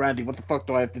 Yo, Randy, what the fuck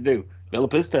do I have to do? Fill a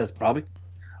piss test, probably.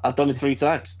 I've done it 3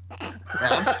 times.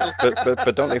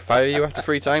 But don't they fire you after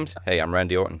 3 times? Hey, I'm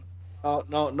Randy Orton. Oh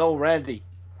no, Randy.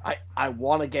 I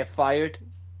want to get fired.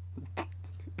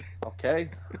 Okay.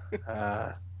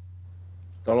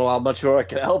 Don't know how much more I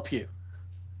can help you.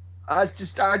 I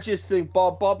just think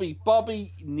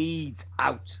Bobby needs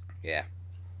out. Yeah.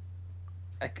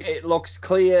 It looks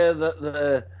clear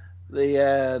that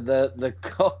the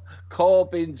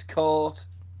Corbin's caught.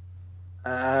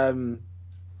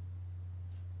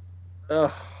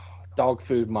 Ugh, dog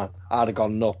food, man. I'd have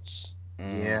gone nuts.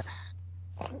 Yeah.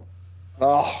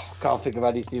 Oh, can't think of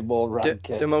anything more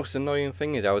ranky. The most annoying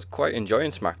thing is I was quite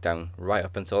enjoying SmackDown right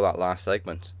up until that last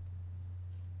segment.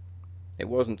 It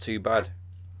wasn't too bad.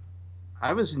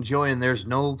 I was enjoying There's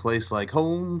No Place Like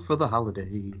Home for the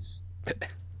holidays.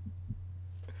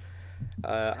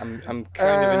 I'm kind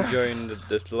of enjoying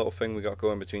this little thing we got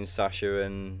going between Sasha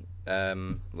and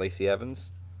Lacey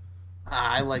Evans.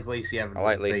 I like Lacey Evans. I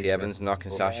like Lacey Evans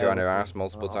knocking Sasha on her ass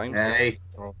multiple times. Hey.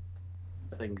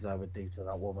 Things I would do to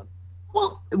that woman.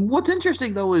 Well, what's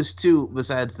interesting though is too,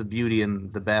 besides the beauty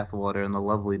and the bathwater and the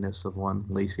loveliness of one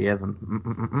Lacey Evans,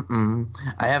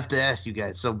 I have to ask you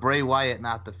guys. So Bray Wyatt,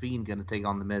 not the Fiend, going to take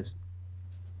on the Miz,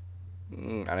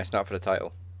 And it's not for the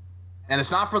title. and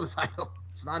it's not for the title.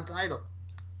 It's non-title.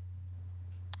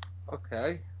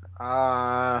 Okay.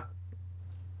 I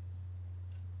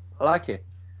like it.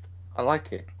 I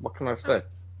like it. What can I say?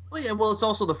 Well, yeah. Well, it's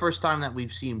also the first time that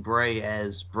we've seen Bray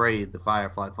as Bray, the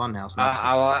Firefly Funhouse.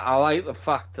 I like the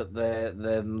fact that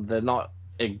they're not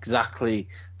exactly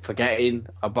forgetting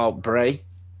about Bray,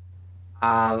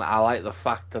 and I like the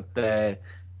fact that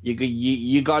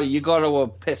you got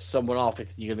to piss someone off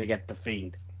if you're gonna get the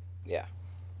Fiend. Yeah.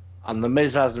 And the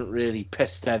Miz hasn't really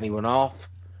pissed anyone off,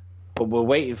 but we're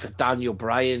waiting for Daniel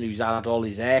Bryan, who's had all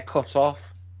his hair cut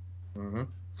off. Mm-hmm.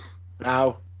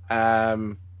 Now,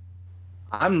 I'm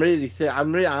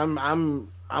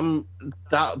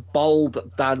that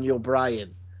bold Daniel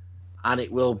Bryan, and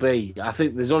it will be. I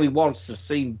think there's only once I've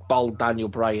seen bold Daniel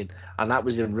Bryan, and that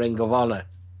was in Ring of Honor.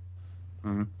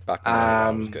 Mm-hmm. Back when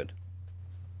that was good.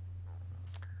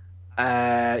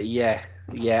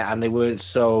 Yeah, and they weren't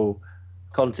so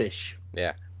cuntish.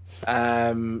 Yeah.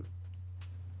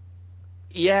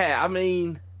 Yeah, I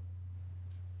mean,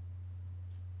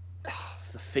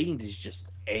 the Fiend is just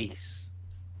ace.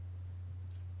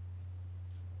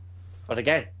 But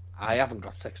again, I haven't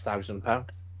got £6,000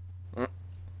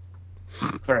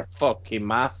 for a fucking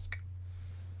mask.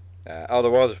 There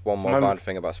was one more bad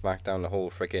thing about SmackDown, the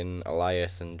whole freaking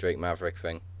Elias and Drake Maverick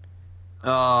thing.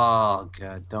 Oh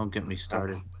God! Don't get me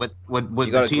started. What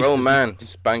You got a grown man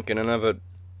spanking another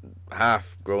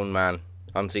half-grown man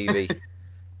on TV.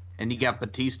 And you got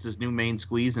Batista's new main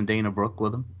squeeze and Dana Brooke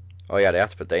with him. Oh yeah, they had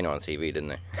to put Dana on TV, didn't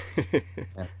they?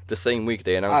 Yeah. The same week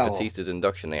they announced Batista's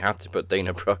induction, they had to put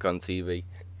Dana Brooke on TV.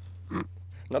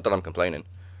 Not that I'm complaining.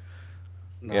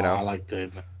 No, You know. I like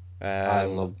Dana. I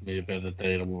love me a bit of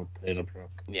Dana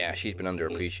Brooke. Yeah, she's been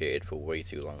underappreciated for way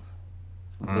too long.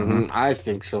 Mm-hmm. I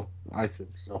think so.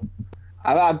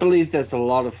 I believe there's a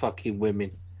lot of fucking women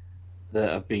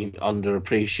that have been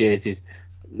underappreciated.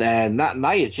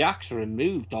 Nia Jax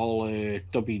removed all her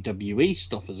WWE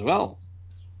stuff as well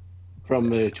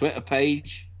from her Twitter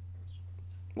page.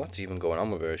 What's even going on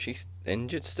with her? Is she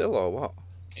injured still or what?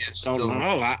 Yeah, Don't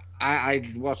know. I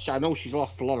know she's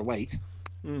lost a lot of weight.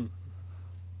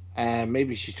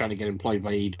 Maybe she's trying to get employed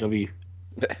by AEW.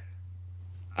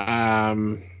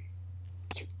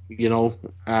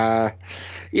 Yeah,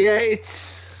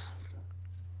 it's.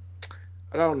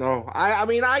 I don't know. I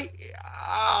mean, I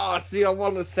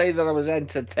want to say that I was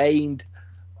entertained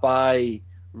by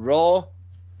Raw.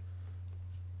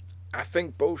 I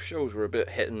think both shows were a bit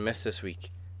hit and miss this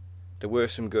week. There were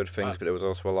some good things, but there was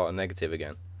also a lot of negative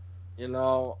again. You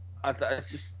know, I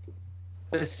just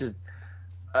listen.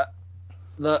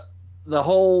 The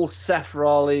whole Seth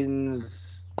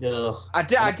Rollins. I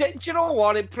did. Do you know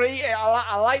what?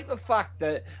 I like the fact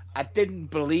that I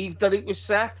didn't believe that it was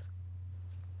Seth.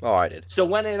 Oh, I did. So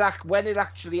when it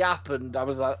actually happened, I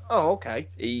was like, oh, okay.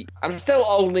 I'm still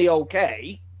only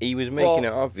okay. He was making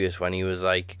it obvious when he was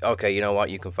like, okay, you know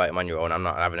what? You can fight him on your own. I'm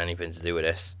not having anything to do with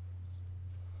this.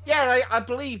 Yeah, I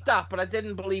believed that, but I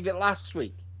didn't believe it last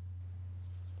week.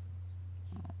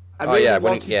 I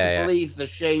wanted to believe the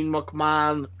Shane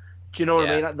McMahon. Do you know what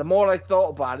I mean? The more I thought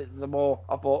about it, the more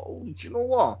I thought, oh, do you know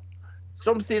what?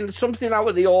 Something out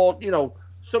of the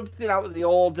something out of the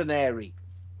ordinary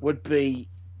would be.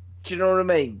 Do you know what I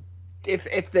mean?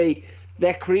 If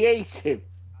they're creative,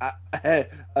 a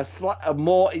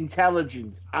more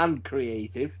intelligent and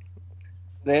creative,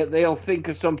 they'll think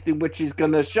of something which is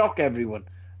going to shock everyone.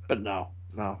 But no.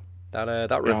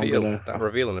 That reveal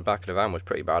in the back of the van was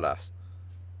pretty badass.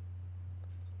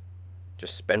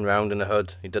 Just spin round in the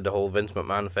hood. He did the whole Vince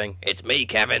McMahon thing. It's me,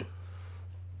 Kevin.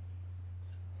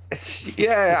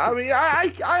 Yeah, I mean,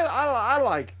 I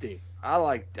liked it.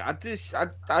 I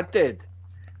did,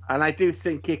 and I do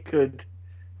think it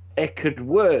could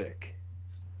work.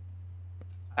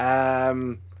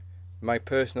 My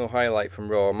personal highlight from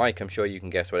Raw, Mike. I'm sure you can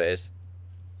guess what it is.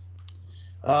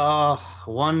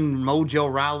 One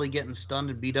Mojo Rawley getting stunned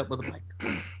and beat up with a mic.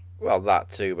 Well, that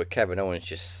too, but Kevin Owens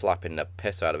just slapping the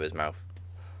piss out of his mouth.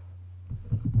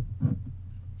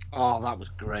 Oh, that was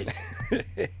great.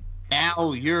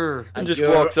 Now you're And just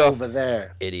walks off. over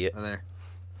there. Idiot. there.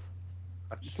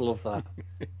 I just love that.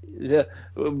 Yeah,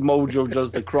 Mojo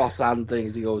does the cross hand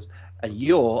things. He goes, and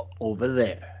you're over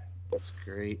there. That's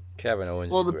great. Kevin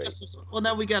Owens Well, is the great. best is,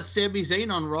 now we got Sami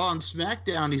Zayn on Raw and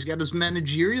SmackDown. He's got his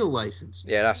managerial license.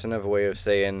 Yeah, that's another way of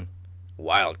saying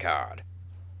wild card.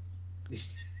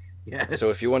 Yes. So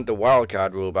if you want the wild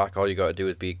card rule back, all you got to do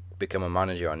is become a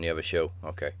manager on the other show.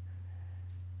 Okay.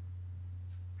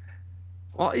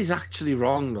 What is actually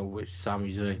wrong though with Sami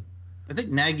Zayn? I think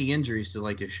nagging injuries to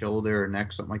like his shoulder or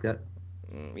neck, something like that.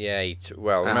 Yeah,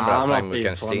 remember that I'm time not being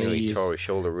against Cena, funny, he tore his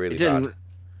shoulder He really bad.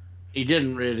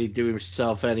 didn't really do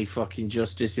himself any fucking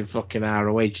justice in fucking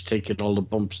ROH, taking all the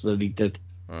bumps that he did,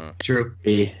 True.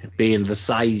 being the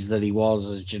size that he was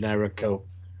as Generico.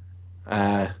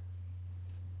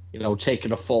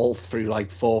 Taking a fall through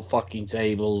like 4 fucking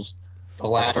tables, The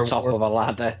ladder off the top war. of a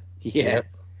ladder. Yeah.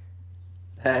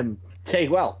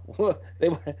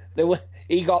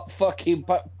 He got fucking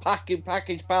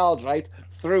package pals right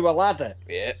through a ladder.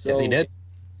 Yeah. So, Yes, he did.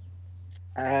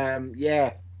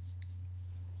 Yeah.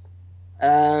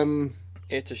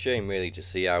 It's a shame, really, to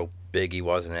see how big he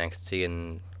was in NXT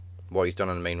and what he's done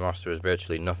on the main roster is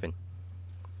virtually nothing.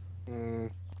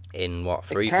 In what,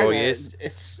 3-4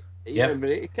 years? But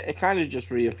it kind of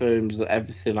just reaffirms that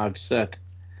everything I've said.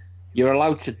 You're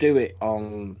allowed to do it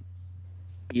on,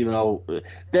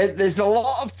 there's a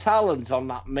lot of talent on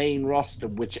that main roster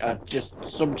which are just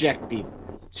subjected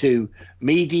to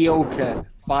mediocre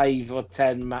 5 or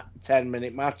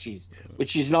 10-minute matches,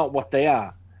 which is not what they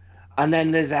are. And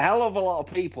then there's a hell of a lot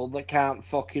of people that can't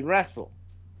fucking wrestle.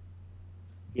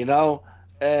 An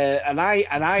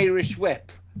Irish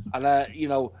whip,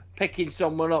 and picking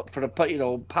someone up for a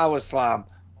power slam,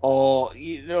 or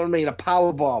a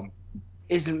power bomb,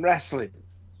 isn't wrestling.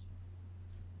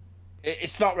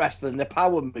 It's not wrestling. They're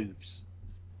power moves.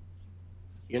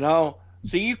 So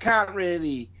you can't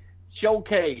really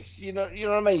showcase. You know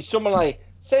what I mean? Someone like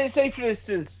say for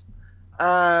instance,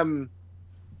 Sami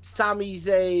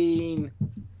Zayn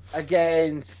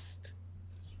against.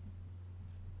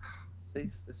 See,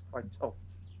 it's quite tough.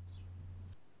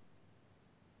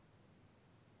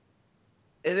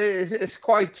 It's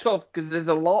quite tough because there's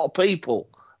a lot of people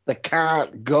that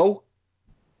can't go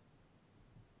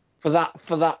for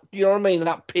that. You know what I mean?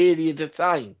 That period of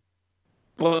time,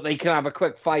 but they can have a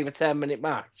quick 5 or 10 minute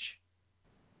match.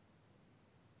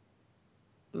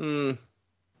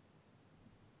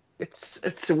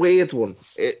 It's a weird one.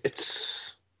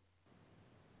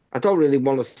 I don't really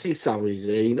want to see Sami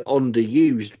Zayn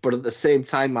underused, but at the same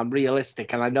time, I'm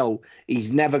realistic and I know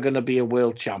he's never going to be a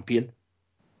world champion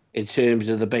in terms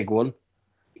of the big one.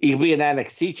 He'll be an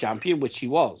NXT champion, which he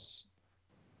was,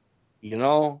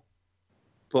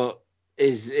 but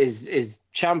his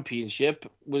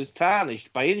championship was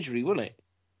tarnished by injury, wasn't it?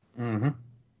 Mm-hmm.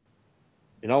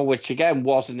 Which again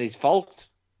wasn't his fault.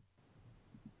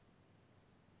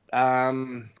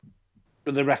 But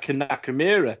they reckon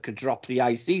Nakamura could drop the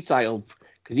IC title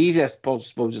because he's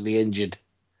supposedly injured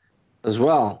as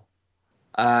well.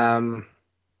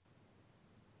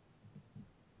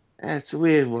 It's a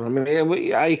weird one. I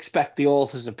mean, I expect the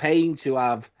Authors of Pain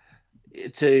to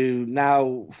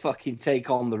now fucking take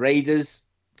on the Raiders.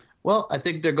 Well, I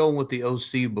think they're going with the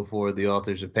OC before the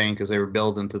Authors of Pain because they were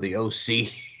building to the OC,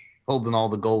 holding all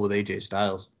the gold with AJ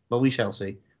Styles. But we shall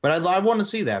see. But I want to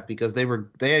see that because they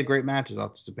had great matches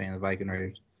Authors of Pain and the Viking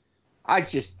Raiders. I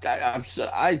just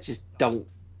don't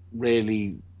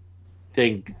really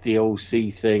think the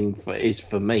OC thing is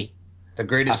for me. The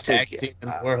greatest tag team in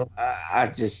the world.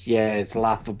 It's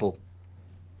laughable.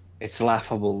 It's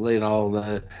laughable.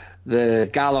 The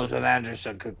Gallows and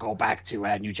Anderson could go back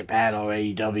to New Japan or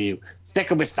AEW. Stick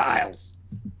them with Styles,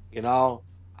 and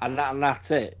that's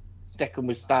it. Stick them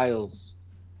with Styles.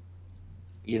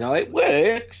 It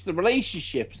works. The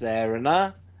relationship's there and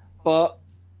that, but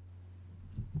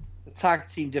the tag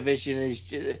team division is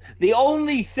the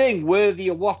only thing worthy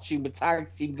of watching with tag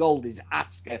team gold is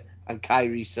Asuka and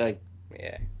Kairi Sane.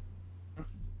 Yeah.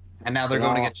 And now they're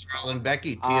going to get Charlotte and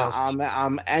Becky. TLC.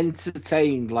 I'm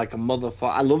entertained like a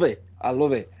motherfucker. I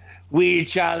love it. We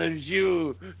challenge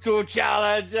you to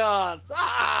challenge us.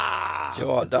 You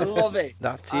know what, I love it.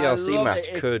 That TLC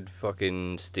match could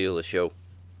fucking steal the show.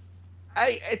 Do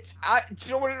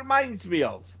you know what it reminds me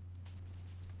of?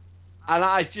 And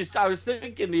I was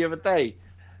thinking the other day,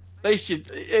 They should,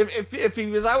 if he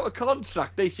was out of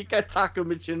contract, they should get Taka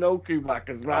Michinoku back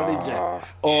as manager.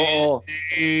 Oh,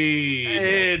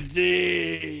 indeed.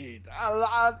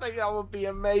 I think that would be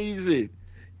amazing.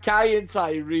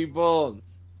 Kaientai reborn.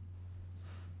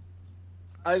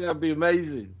 I think that'd be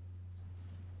amazing.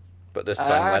 But this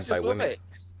time led by love women. it.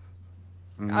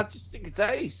 I just think it's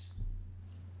ace.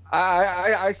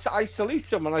 I salute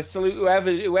someone. I salute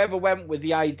whoever went with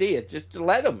the idea, just to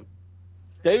let them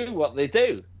do what they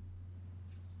do.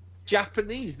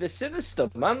 Japanese, they're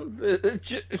sinister, man.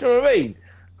 You know what I mean?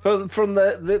 From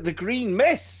the green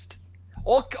mist,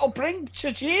 or bring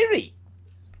Tajiri.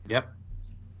 Yep.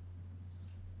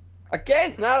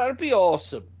 Again, that'd be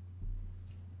awesome.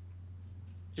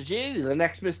 Tajiri, the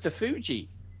next Mr. Fuji.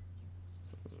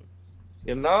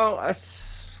 You know,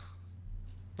 that's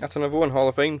another one, Hall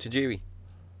of Fame, Tajiri.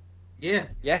 Yeah.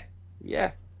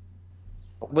 Yeah.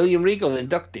 William Regal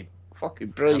induct him. Fucking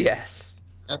brilliant. Yes.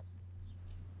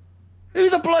 Who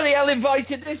the bloody hell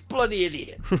invited this bloody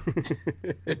idiot?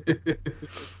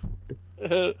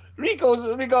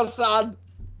 Rico-san.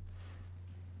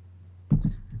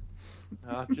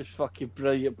 Just fucking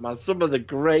brilliant, man. Some of the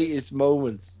greatest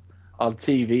moments on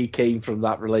TV came from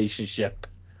that relationship.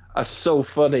 That's so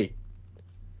funny.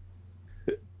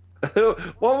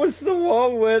 What was the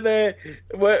one where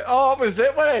was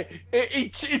it when he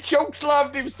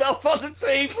chokeslammed himself on the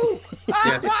table?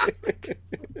 Yes.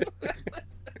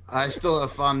 I still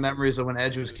have fond memories of when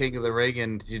Edge was king of the ring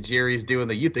and Jerry's doing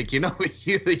the you think you know with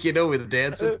the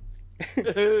dancing.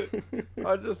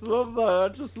 I just love that. I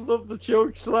just love the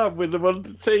choke slam with the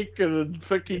Undertaker and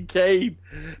freaking Kane,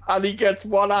 and he gets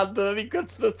one hand and then he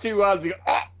gets the two hands.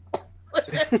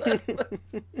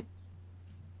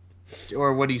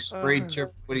 Or when he sprayed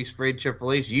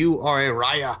Triple H, you are a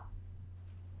Raya.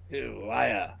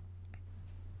 Raya.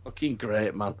 Fucking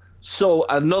great, man. So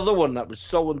another one that was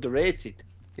so underrated.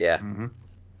 Yeah. Mm-hmm.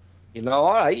 You know,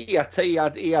 all right, he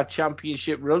had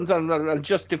championship runs and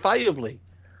justifiably,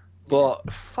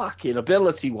 but fucking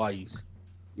ability wise.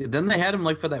 Yeah, then they had him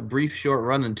like for that brief short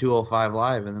run in 205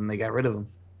 Live, and then they got rid of him.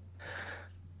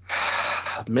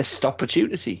 Missed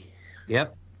opportunity.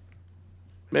 Yep.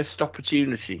 Missed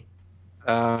opportunity.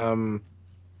 They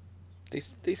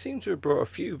seem to have brought a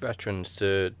few veterans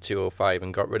to 205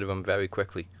 and got rid of them very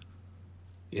quickly.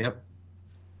 Yep.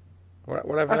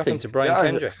 Whatever happened to Brian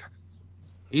Kendrick?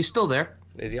 He's still there.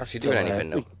 Is he actually doing anything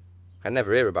now? I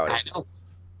never hear about it. I know.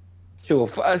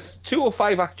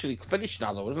 205 actually finished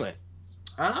now, though, isn't it?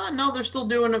 No, they're still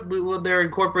doing it. They're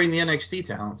incorporating the NXT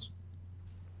talents.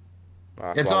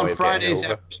 Well, It's on Fridays.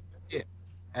 Yeah,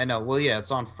 I know. Well, yeah,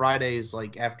 it's on Fridays,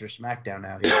 like after SmackDown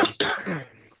now.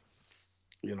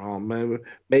 You know,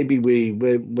 maybe we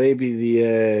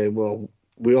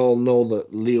all know that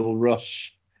Leo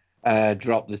Rush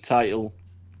dropped the title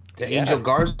to Angel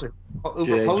Garza.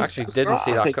 Actually, didn't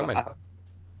see that coming.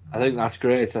 I think that's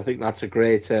great. I think that's a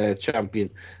great champion.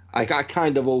 I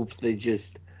kind of hope they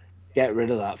just get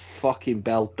rid of that fucking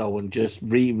belt though and just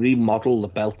remodel the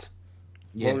belt.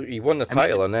 Yeah. Well, he won the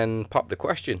title and then popped the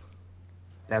question.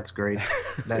 That's great.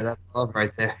 That's love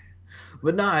right there.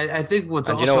 But no, I think what's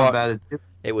awesome about it too.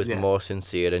 It was more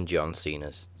sincere than John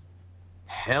Cena's.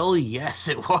 Hell yes,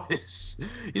 it was.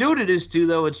 You know what it is too,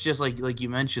 though. It's just like you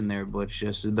mentioned there, Butch.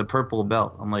 Just the purple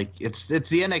belt. I'm like, it's the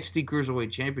NXT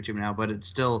Cruiserweight Championship now, but it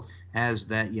still has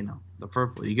that, the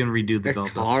purple. You can redo the belt.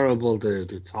 It's horrible,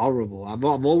 dude. It's horrible. I've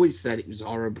always said it was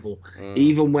horrible.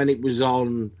 Even when it was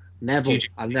on Neville,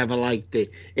 I never liked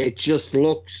it. It just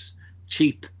looks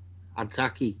cheap and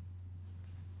tacky.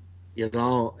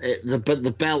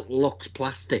 The belt looks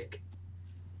plastic.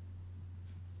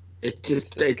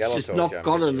 It's not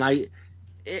got a nice.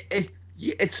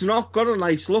 It's not got a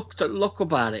nice look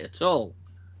about it at all.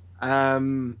 I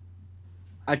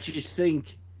just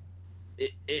think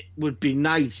it would be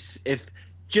nice if.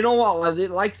 Do you know what?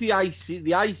 Like the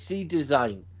IC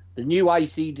design, the new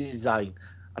IC design.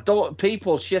 I don't.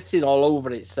 People shitting all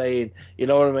over it, saying, you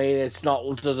know what I mean. It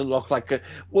doesn't look like a.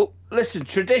 Well, listen.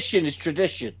 Tradition is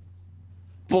tradition,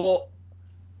 but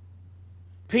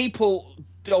people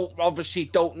don't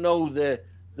know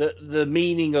the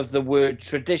meaning of the word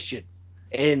tradition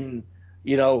in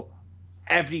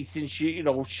everything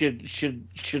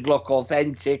should look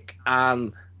authentic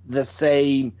and the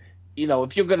same.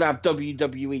 If you're gonna have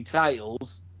WWE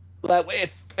titles, like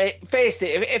face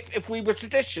it, if we were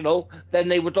traditional, then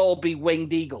they would all be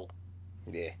winged eagle.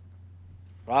 Yeah.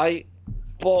 Right?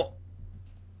 But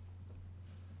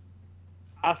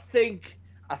I think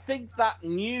that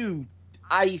new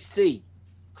IC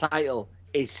title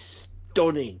is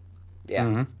stunning. Yeah.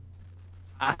 Mm-hmm.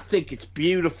 I think it's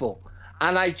beautiful.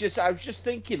 And I was just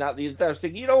thinking at the other day, I was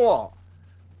thinking, you know what?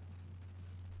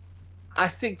 I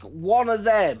think one of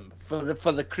them for the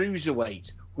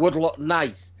cruiserweight would look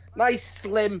nice. Nice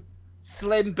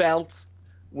slim belt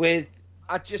with.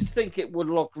 I just think it would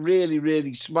look really,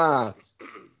 really smart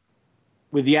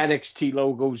with the NXT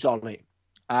logos on it.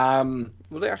 Well,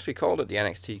 they actually called it the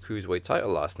NXT Cruiserweight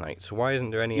title last night, so why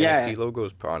isn't there any NXT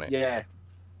logos put on it? Yeah.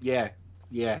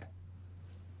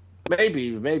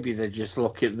 Maybe they just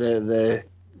look at the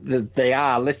they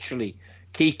are literally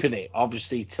keeping it,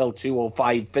 obviously, till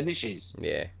 205 finishes.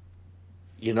 Yeah.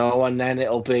 You know, and then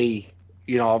it'll be,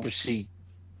 you know, obviously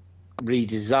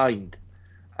redesigned.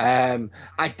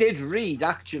 I did read,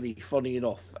 actually, funny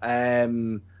enough,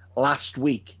 last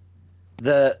week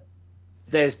that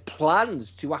there's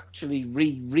plans to actually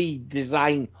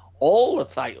redesign all the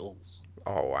titles.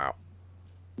 Oh, wow.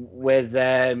 With,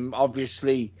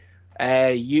 obviously,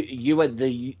 you had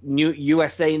the new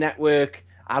USA Network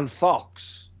and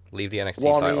Fox. Leave the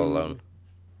NXT title alone.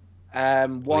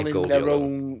 One in their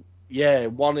own,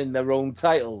 one in their own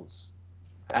titles,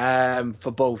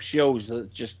 for both shows.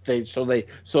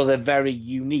 So they're very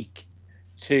unique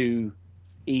to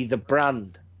either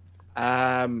brand.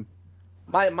 My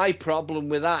problem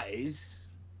with that is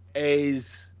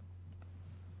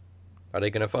are they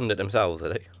going to fund it themselves? Are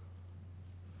they?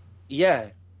 Yeah,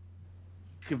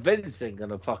 Vince ain't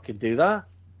gonna fucking do that.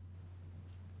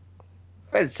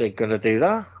 Vince ain't gonna do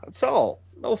that. That's all.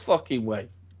 No fucking way.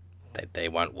 They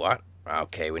want what?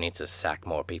 Okay, we need to sack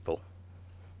more people.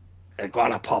 They're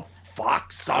gonna put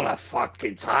Fox on a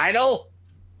fucking title?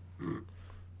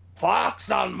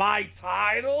 Fox on my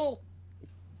title?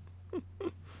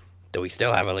 Do we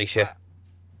still have Alicia?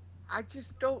 I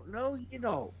just don't know, you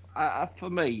know. For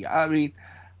me, I mean,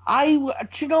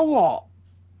 do you know what?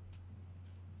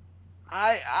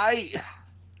 I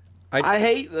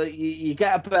hate that you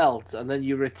get a belt and then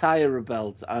you retire a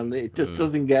belt and it just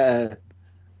doesn't get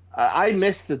I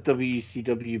miss the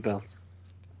WCW belt.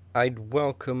 I'd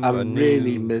welcome a new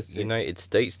United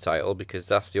States title because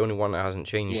that's the only one that hasn't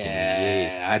changed in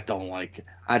years. I don't like it.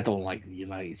 I don't like the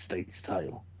United States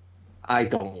title. I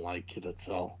don't like it at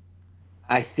all.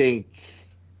 I think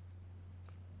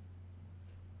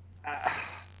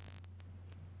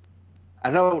I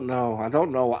don't know. I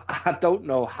don't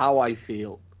know how I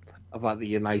feel about the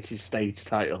United States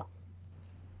title.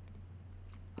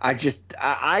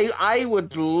 I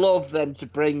would love them to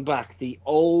bring back the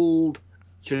old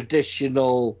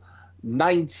traditional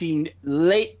late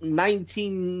 80s,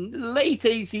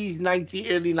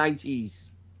 early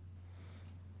 90s.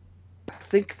 I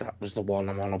think that was the one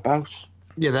I'm on about.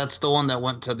 Yeah, that's the one that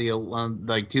went to the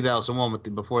 2001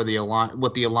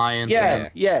 with the alliance.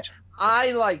 Yeah.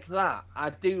 I like that. I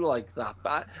do like that.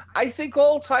 But I think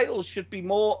all titles should be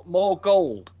more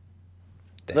gold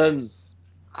than.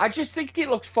 I just think it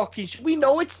looks fucking. We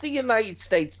know it's the United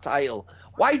States title.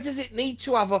 Why does it need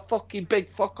to have a fucking big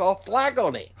fuck off flag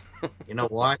on it? You know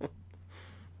what?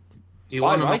 Do you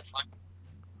want to know?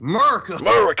 America.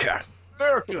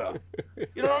 You know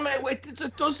what I mean?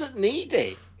 It doesn't need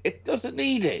it. It doesn't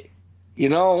need it. You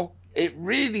know, it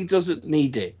really doesn't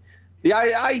need it. The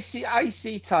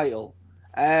IC title,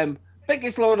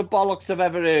 biggest load of bollocks I've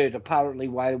ever heard. Apparently,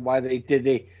 why they did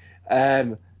it.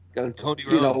 Cody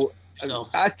Rhodes.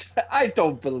 I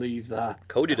don't believe that.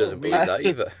 Cody doesn't believe that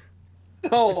either.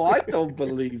 No, I don't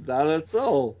believe that at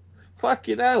all.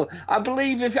 Fucking hell! I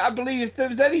believe if there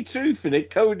was any truth in it,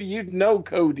 Cody, you'd know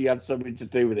Cody had something to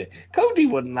do with it. Cody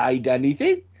wouldn't hide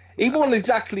anything. He won't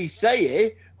exactly say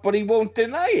it, but he won't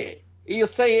deny it. He'll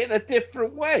say it in a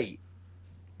different way.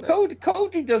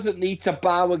 Cody doesn't need to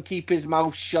bow and keep his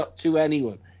mouth shut to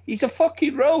anyone. He's a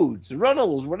fucking Rhodes,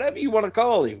 Runnels, whatever you want to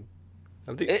call him.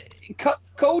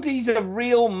 Cody's a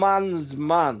real man's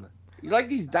man. He's like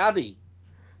his daddy.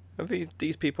 Have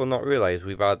these people not realised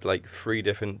we've had like 3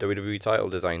 different WWE title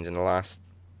designs in the last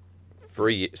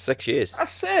 6 years?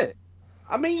 That's it.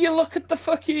 I mean, you look at the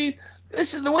fucking...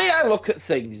 Listen, the way I look at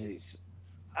things is...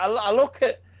 I look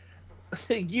at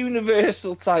the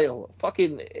Universal title.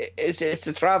 Fucking... It's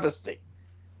a travesty.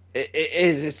 It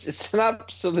is. It's an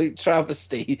absolute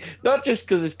travesty. Not just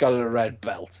because it's got a red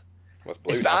belt. What's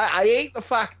blue? I hate the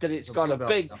fact that it's got a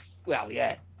big... Well,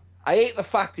 yeah. I hate the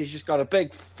fact it's just got a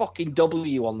big fucking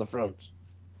W on the front.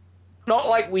 Not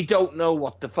like we don't know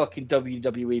what the fucking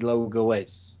WWE logo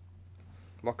is.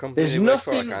 What company do you work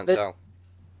for? I can't tell.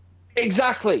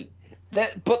 Exactly.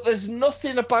 But there's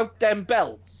nothing about them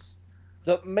belts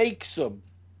that makes them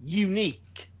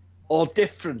unique or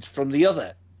different from the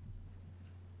other.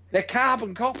 They're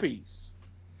carbon copies.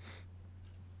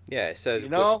 Yeah, it says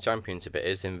which championship it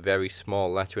is in very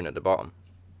small lettering at the bottom.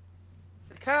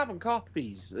 carbon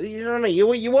copies. You know what I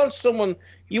mean? You want someone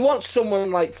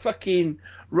like fucking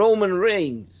Roman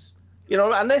Reigns. You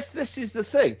know, and this is the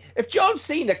thing. If John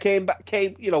Cena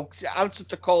answered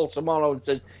the call tomorrow and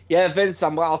said, "Yeah, Vince,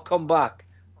 I'll come back,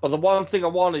 but the one thing I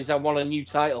want is I want a new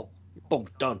title." Boom,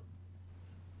 done.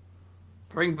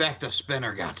 Bring back the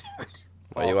spinner, goddammit.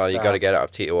 Well, you got to get out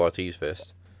of Tito Ortiz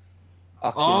first.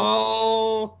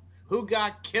 Oh, who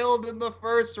got killed in the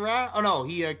first round? Oh no,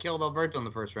 he killed Alberto in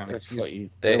the first round. That's what you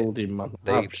building, man.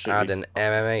 They had an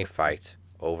MMA fight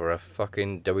over a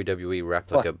fucking WWE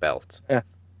replica belt. Yeah,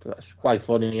 that's quite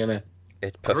funny, isn't it?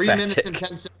 It's pathetic. 3 minutes and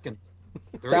 10 seconds.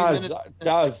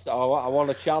 Daz, I want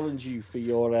to challenge you for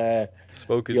your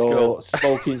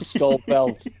Smoking skull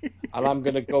belt, and I'm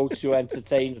gonna go to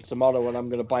Entertainer tomorrow, and I'm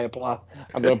gonna buy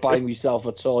myself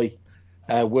a toy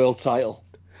world title.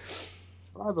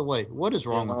 By the way, what is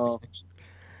wrong with Phoenix?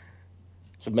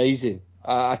 It's amazing.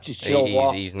 I just you know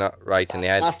what? He's not right in the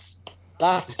head.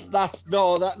 That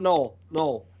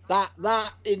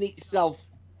in itself,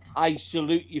 I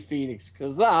salute you, Phoenix,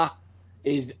 because that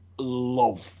is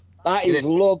love. That is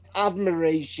love,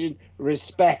 admiration,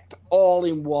 respect, all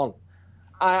in one.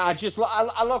 I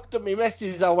looked at my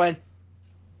missus, I went...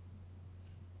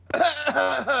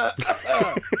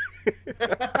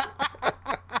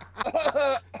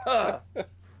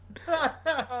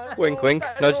 Wink, wink,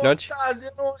 nudge, nudge. Dad,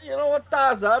 you know what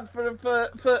Daz had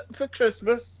for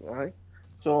Christmas, right?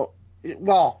 So,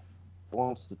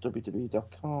 wants the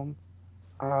WWE.com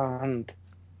and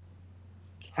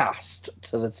cast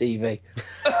to the TV.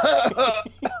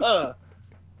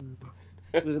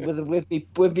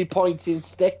 with me pointing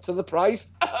stick to the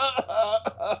price.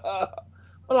 Well,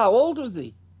 how old was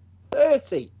he?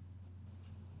 30.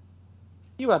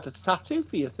 You had a tattoo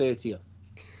for your 30th.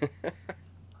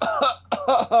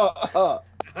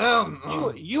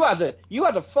 You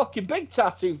had a fucking big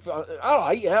tattoo. All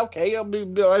right, yeah, okay. I'll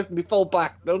be full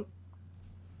back then.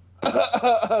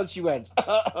 She went.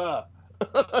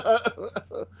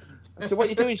 So what are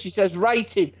you doing? She says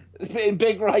writing in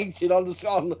big writing on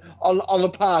the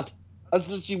pad. And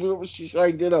so she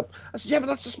shined it up. I said, yeah, but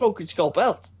that's a smoking skull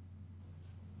belt.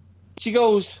 She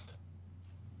goes,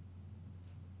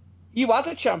 you had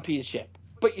a championship,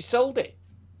 but you sold it.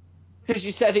 Because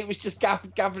you said it was just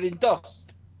gathering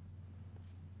dust.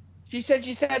 She said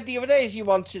the other day you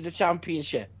wanted a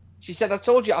championship. She said, I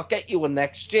told you I'll get you one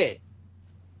next year.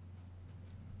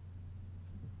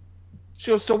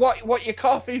 So what you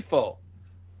coughing for?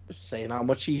 Just saying how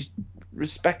much he's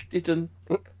respected and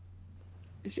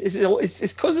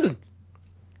his cousin.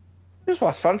 This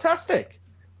was fantastic.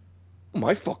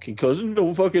 My fucking cousin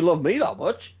don't fucking love me that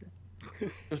much.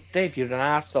 Goes, Dave, you're an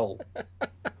asshole.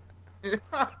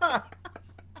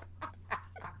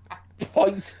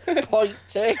 Point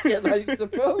taken, I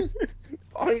suppose.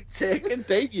 Point taken,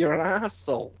 Dave, you're an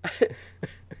asshole.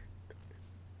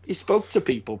 You spoke to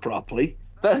people properly.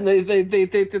 Then they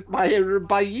did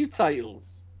buy you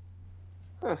titles.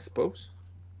 I suppose.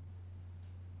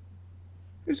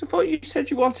 I thought you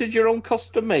said you wanted your own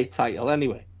custom-made title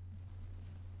anyway.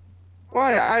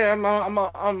 Why? I'm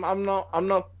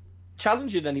not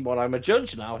challenging anyone. I'm a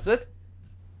judge now, is it?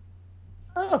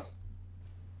 Oh,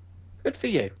 good for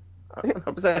you.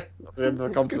 That was the end of the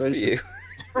conversation.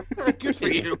 Good for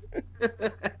you.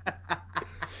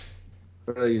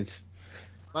 Brilliant.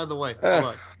 By the way,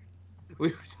 look,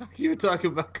 you were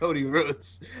talking about Cody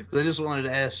Rhodes. So I just wanted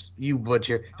to ask you,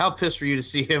 Butcher, how pissed were you to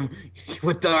see him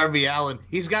with Darby Allin?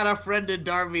 He's got a friend in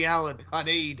Darby Allin on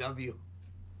AEW.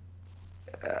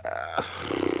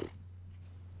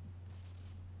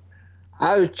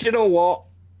 Do you know what?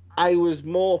 I was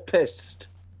more pissed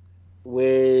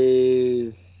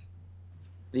with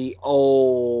the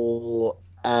old.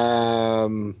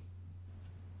 I'm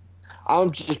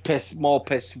just more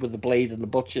pissed with the Blade and the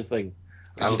Butcher thing.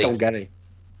 I just don't get it.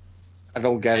 I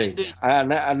don't get it.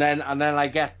 And then I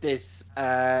get this.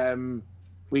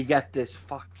 We get this.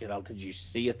 Fucking hell! Did you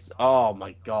see it? Oh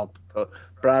my God!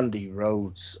 Brandy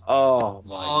Rhodes. Oh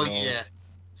my. Oh God. yeah.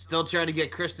 Still trying to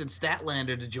get Kristen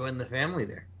Statlander to join the family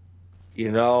there.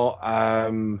 You know.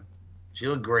 She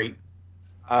looked great.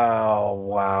 Oh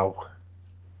wow.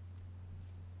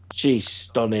 She's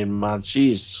stunning, man.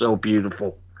 She's so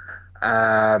beautiful.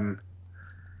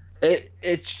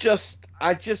 It's just,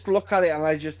 I just look at it and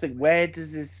I just think, where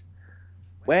does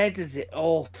it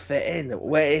all fit in?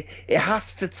 Where it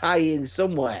has to tie in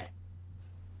somewhere.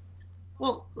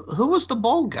 Well, who was the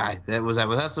bald guy that was that?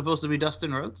 Was that supposed to be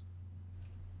Dustin Rhodes?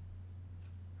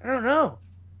 I don't know.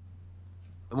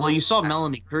 Well, you saw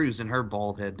Melanie Cruz in her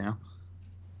bald head now.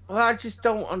 Well, I just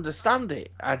don't understand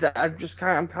it.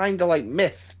 I'm kind of like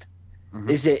miffed. Mhm.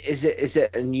 Is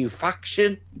it a new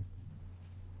faction?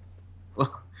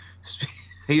 Well,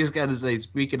 I just got to say,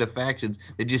 speaking of factions,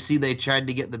 did you see they tried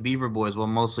to get the Beaver Boys, well,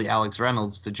 mostly Alex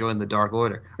Reynolds, to join the Dark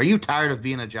Order? Are you tired of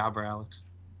being a jobber, Alex?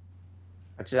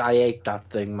 I hate that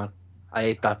thing, man. I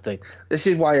hate that thing. This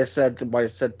is why I said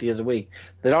the other week.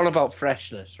 They're on about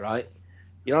freshness, right?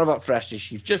 You're on about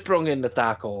freshness. You've just brought in the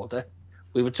Dark Order.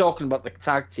 We were talking about the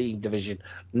tag team division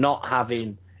not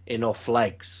having enough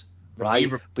legs, right?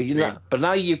 But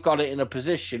now you've got it in a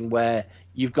position where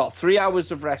you've got 3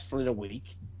 hours of wrestling a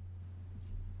week.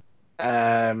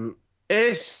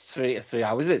 It's 3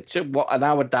 hours, isn't it? An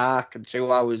hour dark and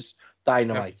 2 hours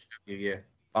dynamite. Yeah.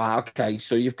 Okay,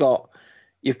 so you've got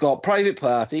Private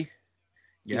Party,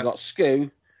 you've got Scoo,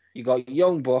 you've got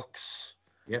Young Bucks,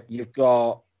 you've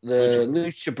got the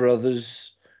Lucha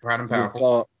Brothers, Proud and Powerful. You've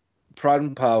got Proud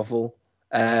and Powerful.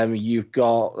 You've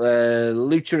got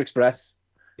Lucha Express.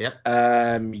 Yep.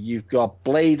 You've got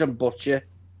Blade and Butcher.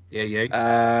 Yeah.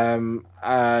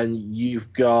 And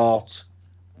you've got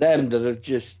them that have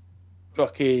just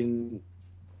fucking,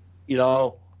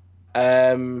 I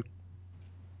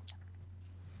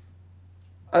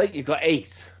think you've got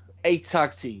eight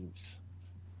tag teams.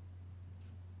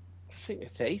 I think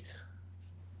it's 8.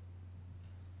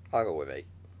 I'll go with 8.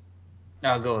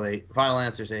 I'll go with 8. Final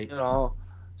answer's 8.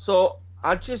 So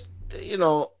I just,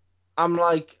 I'm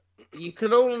like, you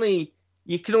can only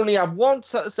have one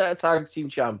set of tag team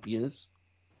champions,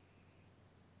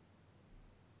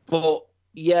 but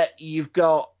yet you've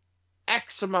got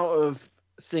X amount of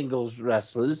singles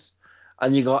wrestlers,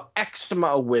 and you got X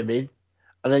amount of women,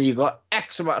 and then you got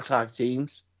X amount of tag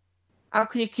teams. How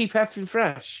can you keep everything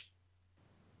fresh?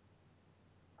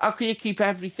 How can you keep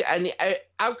everything? And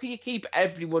how can you keep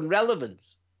everyone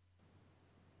relevant?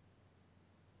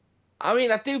 I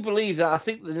mean, I do believe that. I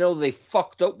think they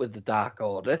fucked up with the Dark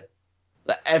Order.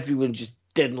 That everyone just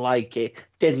didn't like it,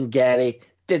 didn't get it,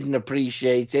 didn't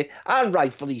appreciate it, and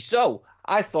rightfully so.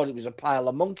 I thought it was a pile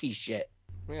of monkey shit.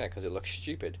 Yeah, because it looks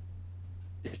stupid.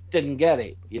 Just didn't get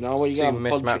it, where you got a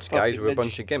mismatched guys with a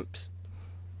bunch of gimps.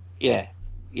 Yeah.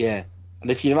 And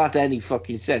if you'd have had any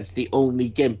fucking sense, the only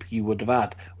gimp you would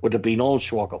have been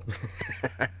Hornswoggle.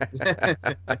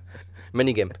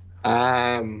 Mini gimp.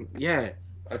 Yeah.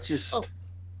 I just.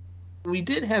 We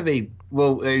did have you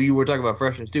were talking about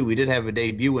freshness too. We did have a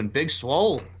debut in Big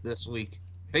Swole this week.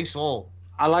 Big Swole.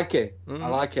 I like it. I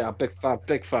like it. I'm a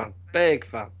big fan.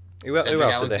 Who else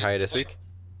did they hire this week?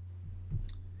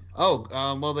 Oh,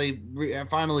 well, they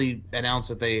finally announced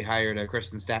that they hired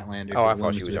Kristen Statlander. Oh, I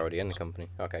thought she was already in the company.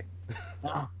 Okay.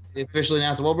 They officially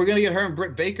announced, well, we're going to get her and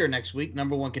Britt Baker next week,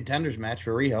 number 1 contenders match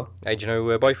for Riho. Hey, do you know who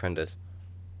her boyfriend is?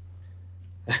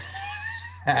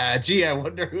 Gee, I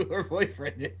wonder who her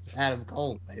boyfriend is. Adam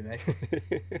Cole, baby.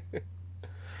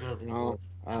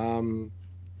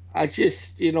 I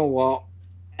just, you know what?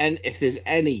 And if there's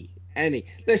any,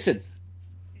 listen,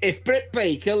 if Britt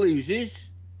Baker loses,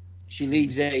 she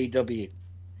leaves AEW.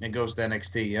 And goes to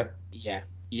NXT, yep.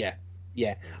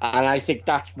 Yeah. And I think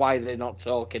that's why they're not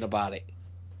talking about it.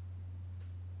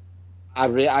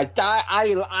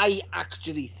 I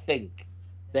actually think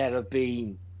there have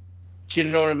been. Do you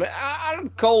know what I mean? Adam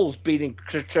Cole's been in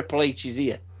Triple H's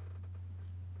ear.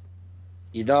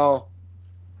 I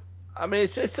mean,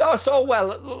 it's all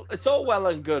well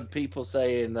and good. People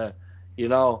saying that,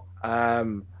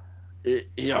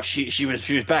 she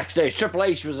was backstage. Triple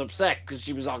H was upset because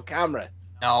she was on camera.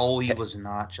 No, he was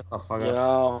not. Shut the fuck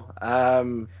up.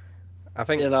 I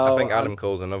think Adam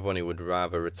Cole's another one who would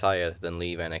rather retire than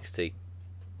leave NXT.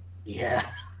 Yeah.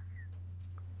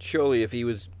 Surely, if he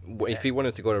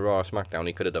wanted to go to Raw or SmackDown,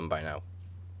 he could have done by now.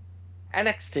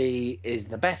 NXT is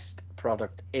the best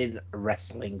product in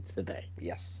wrestling today.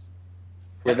 Yes.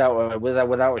 Without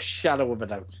a shadow of a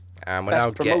doubt. And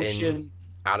without getting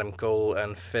Adam Cole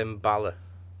and Finn Balor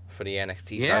for the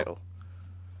NXT title.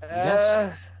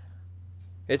 Yes.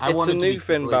 It's a new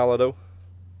Finn Balor though.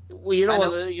 Well,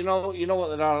 you know what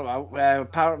they're on about.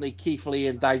 Apparently, Keith Lee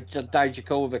and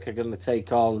Dijakovic are going to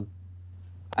take on.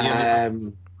 Yeah.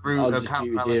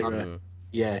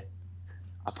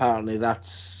 Apparently,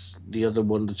 that's the other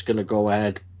one that's going to go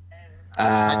ahead.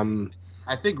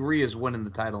 I think Rhea's winning the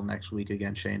title next week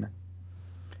against Shayna.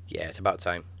 Yeah, it's about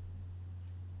time.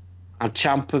 And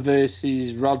Ciampa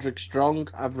versus Roderick Strong,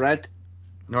 I've read.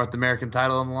 North American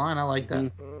title on the line. I like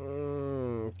that.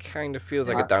 Kind of feels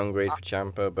like a downgrade for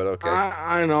Ciampa, but okay.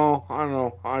 I know.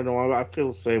 I feel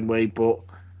the same way, but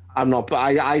I'm not. But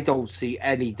I don't see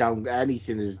anything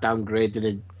as downgraded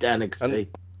in NXT.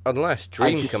 Unless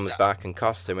Dream comes back and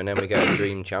costs him, and then we get a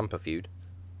Dream Ciampa feud.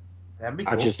 That'd be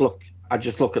cool. I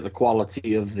just look at the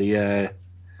quality of the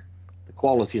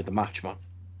quality of the match, man.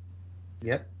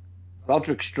 Yep.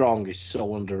 Roderick Strong is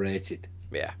so underrated.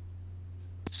 Yeah.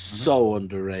 So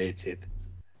underrated.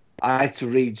 I had to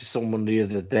read to someone the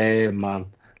other day, man,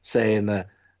 saying that,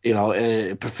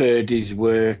 preferred his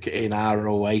work in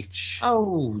ROH.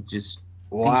 Oh, just...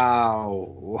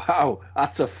 Wow.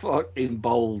 That's a fucking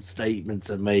bold statement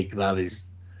to make, that is.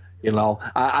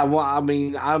 I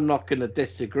mean, I'm not going to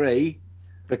disagree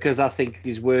because I think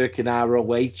his work in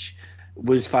ROH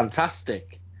was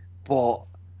fantastic. But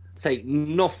take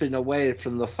nothing away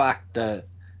from the fact that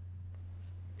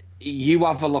you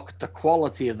have a look at the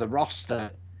quality of the roster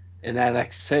in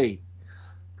NXT.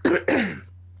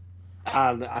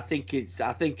 And I think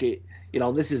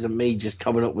this isn't me just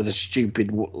coming up with a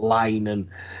stupid line. And,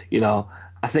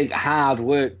 I think hard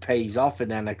work pays off in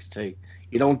NXT.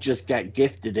 You don't just get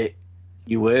gifted it,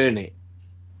 you earn it.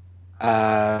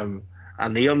 And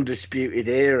the Undisputed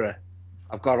Era,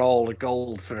 I've got all the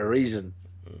gold for a reason.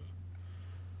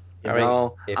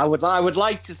 I would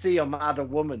like to see him add a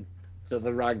woman to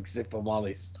the ranks, if I'm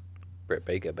honest. Britt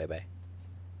Baker, baby.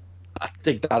 I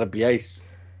think that'd be ace.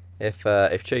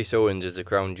 If Chase Owens is the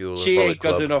crown jewel she of ain't Bullet good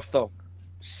Club, enough, though.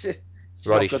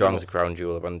 Roddy Strong's the crown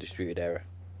jewel of Undisputed Era.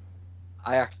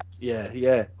 Back to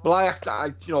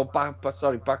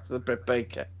the Britt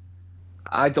Baker.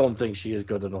 I don't think she is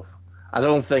good enough. I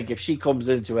don't think if she comes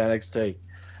into NXT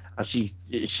and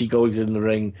she goes in the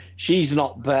ring, she's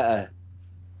not better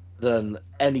than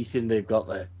anything they've got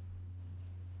there.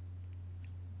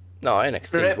 No,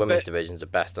 NXT's women's division's the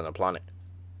best on the planet.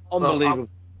 Unbelievable.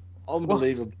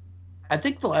 Unbelievable. I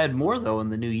think they'll add more, though, in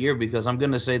the new year, because I'm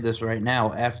going to say this right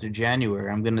now. After January,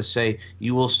 I'm going to say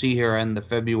you will see her in the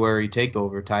February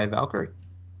takeover, Taya Valkyrie.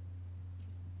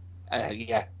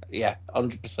 Yeah,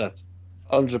 100%.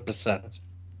 100%.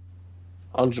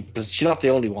 She's not the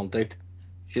only one, dude.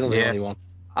 She's not the only one.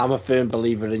 I'm a firm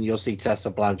believer in you'll see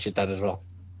Tessa Blanchard then as well.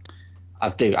 I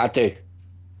do.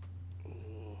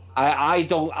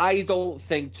 I don't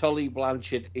think Tully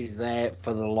Blanchard is there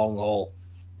for the long haul.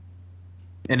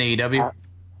 In AEW?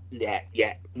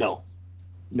 No.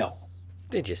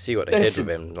 Did you see what they did with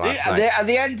him last night? At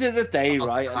the end of the day,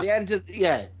 right?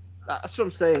 That's what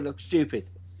I'm saying. Look, stupid.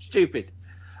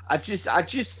 I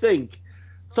just think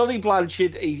Tully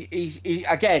Blanchard. He's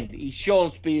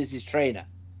Sean Spears' trainer.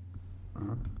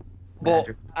 But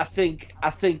I think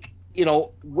I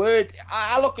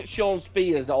look at Sean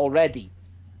Spears already,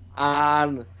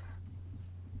 and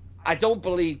I don't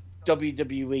believe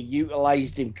WWE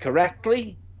utilized him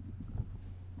correctly,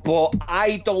 but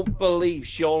I don't believe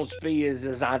Sean Spears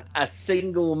has had a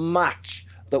single match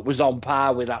that was on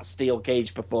par with that steel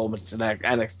cage performance in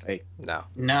NXT.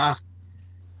 No.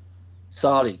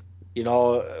 Sorry,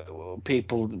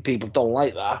 people don't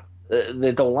like that.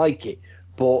 They don't like it,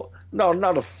 but no,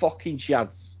 not a fucking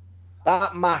chance.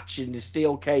 That match in the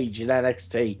steel cage in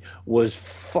NXT was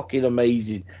fucking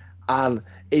amazing, and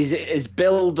his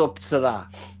build up to that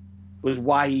was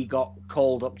why he got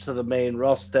called up to the main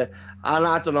roster. And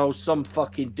I don't know, some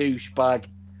fucking douchebag,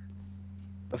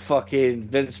 fucking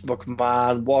Vince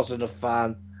McMahon wasn't a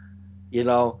fan.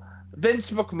 Vince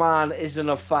McMahon isn't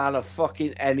a fan of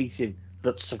fucking anything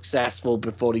that's successful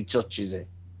before he touches it.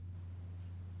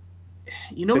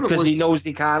 Because he knows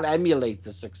he can't emulate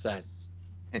the success.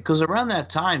 Because around that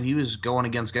time, he was going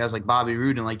against guys like Bobby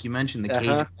Roode and, like you mentioned, the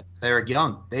Cage, Eric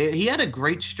Young. He had a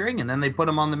great string, and then they put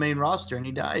him on the main roster, and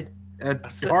he died.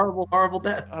 Horrible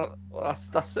death.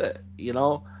 That's it.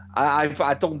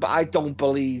 I don't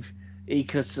believe he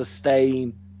can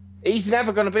sustain. He's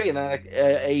never going to be an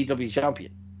AEW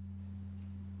champion.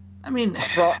 I mean,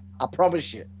 I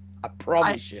promise you.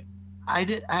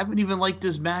 I haven't even liked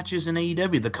his matches in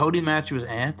AEW. The Cody match was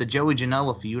the Joey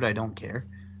Janela feud, I don't care.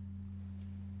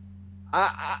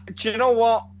 Do you know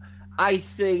what? I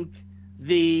think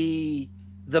the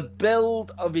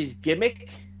build of his gimmick,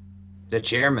 the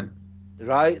chairman,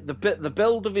 right? The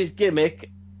build of his gimmick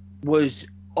was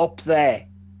up there.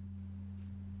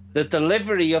 The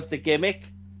delivery of the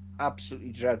gimmick,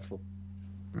 absolutely dreadful.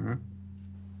 Mm-hmm.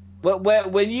 But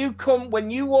when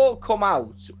you all come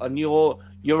out and you're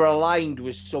aligned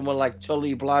with someone like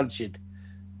Tully Blanchard,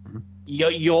 mm-hmm.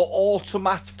 you're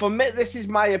automatic. For me, this is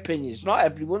my opinion. It's not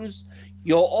everyone's.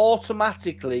 You're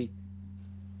automatically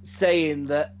saying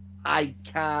that I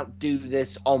can't do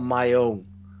this on my own.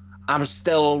 I'm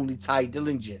still only Ty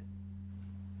Dillinger.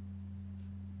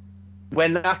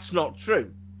 When that's not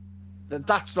true.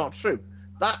 That's not true.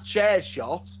 That chair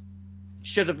shot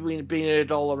should have been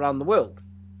heard all around the world.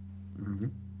 Mm-hmm.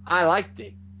 I liked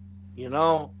it,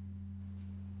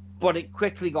 but it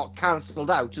quickly got cancelled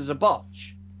out as a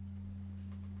botch.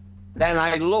 Then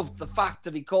I loved the fact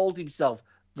that he called himself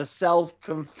the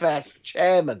self-confessed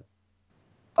chairman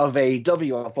of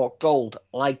AEW. I thought, gold,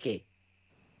 like it.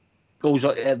 Goes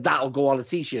that'll go on the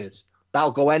t-shirts.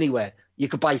 That'll go anywhere. You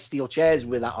could buy steel chairs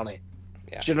with that on it.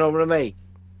 Yeah. Do you know what I mean?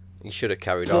 He should have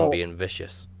carried on being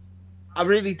vicious. I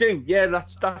really do. Yeah,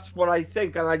 that's what I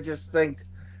think, and I just think,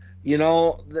 you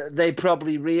know, they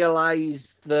probably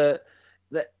realised that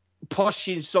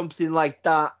pushing something like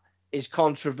that is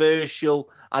controversial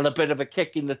and a bit of a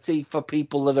kick in the teeth for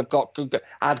people that have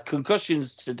had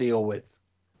concussions to deal with.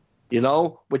 You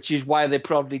know, which is why they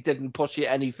probably didn't push it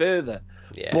any further.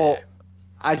 Yeah. But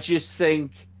I just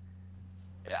think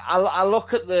I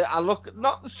look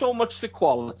not so much the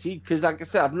quality, because like I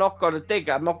said, I'm not going to dig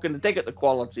at the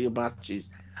quality of matches.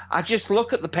 I just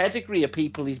look at the pedigree of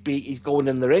people he's going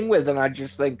in the ring with, and I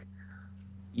just think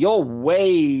you're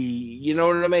way, you know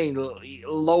what I mean,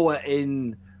 lower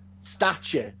in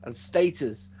stature and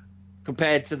status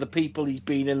compared to the people he's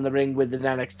been in the ring with in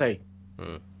NXT.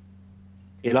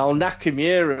 You know,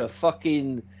 Nakamura,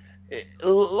 fucking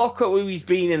look at who he's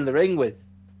been in the ring with.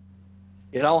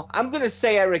 You know, I'm going to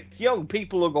say Eric Young.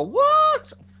 People will go,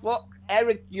 what? Fuck,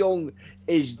 Eric Young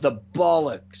is the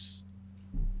bollocks.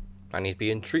 And he's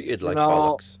being treated like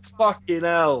bollocks. Fucking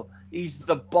hell. He's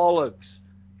the bollocks.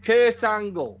 Kurt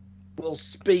Angle will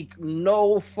speak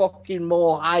no fucking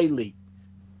more highly.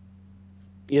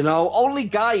 You know, only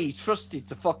guy he trusted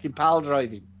to fucking pile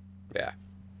drive him. Yeah.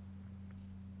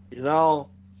 You know,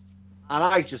 and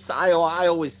I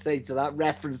always say to that,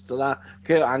 reference to that,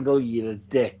 Kurt Angle, you're a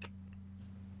dick.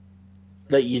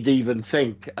 That you'd even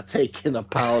think of taking a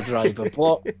power driver,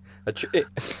 but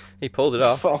he pulled it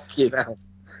off. Fucking hell,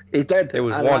 he did. It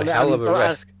was one hell of a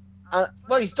risk.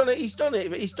 Well, he's done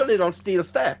it on steel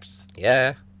steps.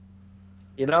 Yeah.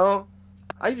 You know,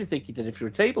 I even think he did it through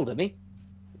a table, didn't he?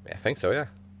 Yeah, I think so. Yeah.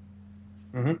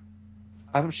 Mhm.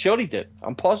 I'm sure he did.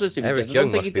 I'm positive. Eric he did.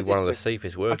 Young must be one of the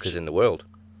safest workers in the world.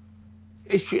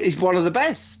 He's one of the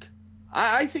best.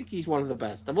 I think he's one of the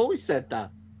best. I've always said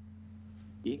that.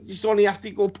 You just only have to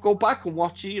go back and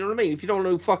watch it. You know what I mean? If you don't know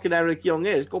who fucking Eric Young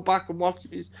is, go back and watch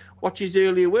his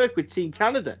earlier work with Team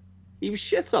Canada. He was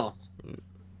shit hot,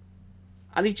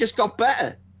 and he just got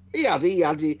better.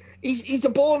 He's a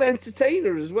born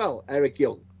entertainer as well, Eric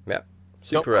Young. Yeah,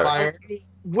 super Eric.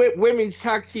 Women's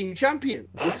tag team champion.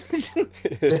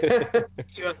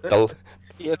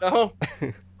 You know,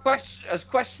 as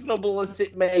questionable as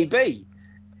it may be,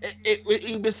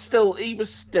 he was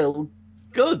still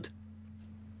good.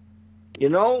 You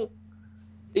know,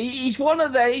 he's one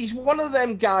of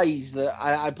them guys that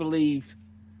I believe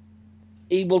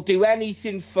he will do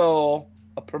anything for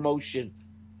a promotion,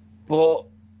 but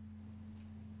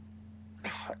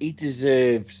he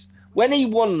deserves. When he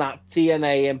won that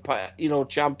TNA Empire,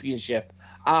 championship,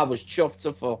 I was chuffed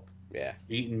to fuck. Yeah,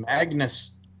 beating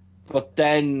Magnus. But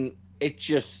then it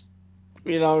just,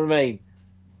 you know what I mean?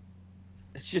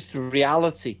 It's just a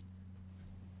reality.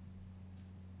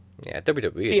 Yeah,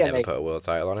 WWE never put a world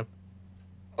title on him.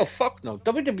 Oh, fuck no.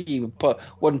 WWE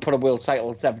wouldn't put a world title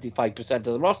on 75% of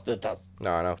the roster, it does.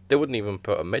 No. They wouldn't even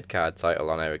put a mid-card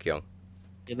title on Eric Young.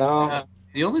 You know?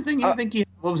 The only thing you think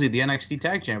what was he, the NXT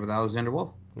Tag Champ with Alexander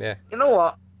Wolf? Yeah. You know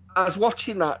what? I was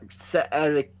watching that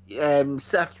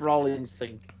Seth Rollins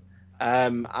thing,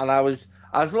 and I was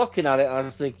looking at it and I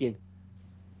was thinking,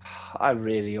 I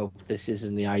really hope this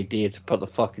isn't the idea to put the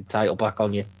fucking title back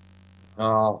on you.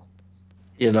 Oh.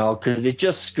 You know, because it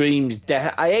just screams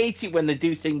I hate it when they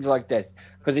do things like this,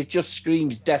 because it just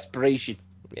screams desperation.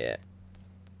 Yeah.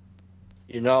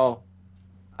 You know,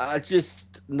 I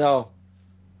just no.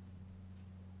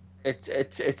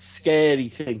 It's scary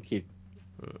thinking.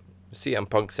 CM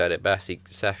Punk said it best.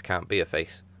 Seth can't be a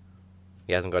face.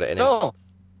 He hasn't got it in him.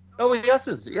 No, he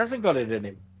hasn't. He hasn't got it in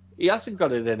him. He hasn't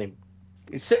got it in him.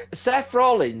 Seth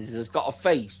Rollins has got a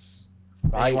face,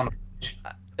 right?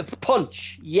 A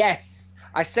punch, yes.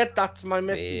 I said that to my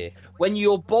missus. Yeah. When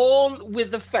you're born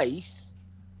with a face,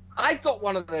 I've got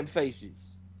one of them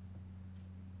faces.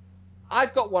 I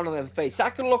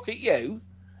can look at you,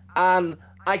 and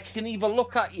I can either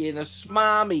look at you in a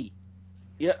smarmy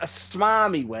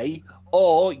way,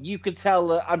 or you could tell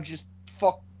that I'm just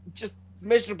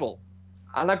miserable.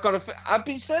 And I've got my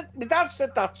dad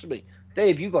said that to me.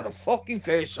 Dave, you got a fucking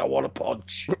face I want to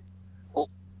punch. Well,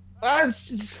 that's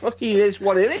just fucking is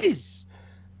what it is.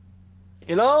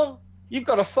 You know, you've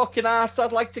got a fucking ass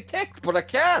I'd like to kick, but I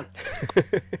can't.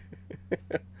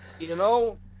 You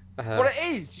know, But it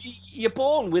is. You're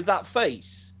born with that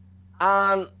face,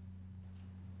 and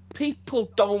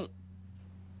people don't.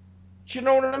 Do you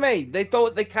know what I mean? They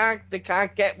don't. They can't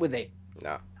get with it.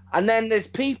 No. And then there's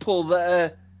people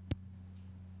that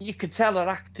you can tell are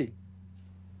acting.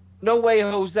 No way,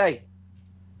 Jose.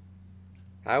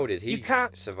 How did he You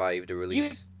can't survive the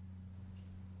release?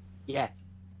 Yeah.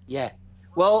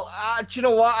 Well, do you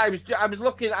know what? I was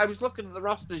looking at the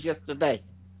rosters yesterday,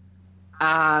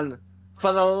 and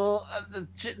for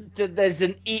there's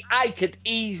I could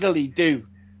easily do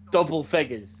double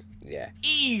figures. Yeah.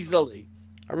 Easily.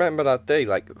 I remember that day,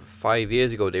 like 5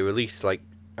 years ago, they released like,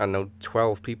 I don't know,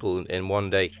 12 people in one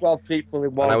day. 12 people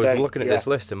in one day. And I was looking at this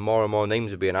list, and more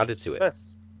names are being added to it.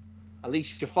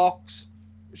 Alicia Fox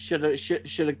should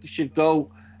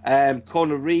go.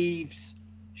 Conor Reeves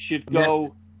should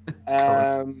go.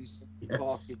 Yes.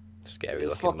 Scary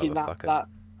looking motherfucker.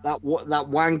 That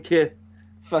wanker,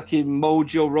 fucking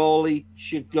Mojo Rawley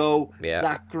should go. Yeah.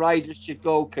 Zack Ryder should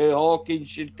go. Kurt Hawkins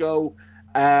should go.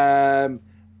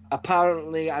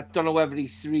 Apparently, I don't know whether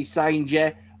he's re-signed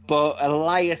yet, but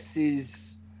Elias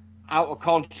is out of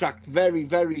contract very,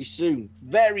 very soon.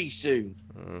 Very soon.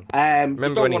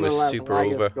 Remember when he was super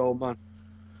over? Go, man.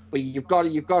 But you've got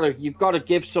to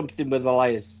give something with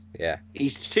Elias. Yeah.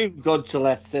 He's too good to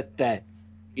let sit there.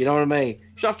 You know what I mean?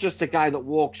 He's not just a guy that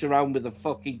walks around with a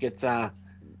fucking guitar.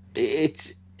 You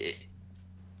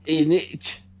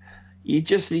need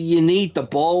the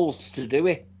balls to do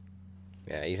it.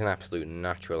 Yeah, he's an absolute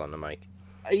natural on the mic.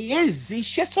 He is. He's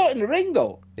shit out in the ring,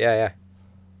 though. Yeah.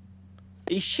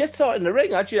 He's shit out in the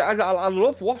ring. I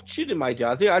love watching him. I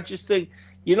just think,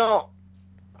 I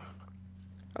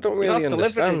don't really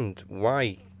understand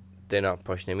why they're not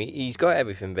pushing him. He's got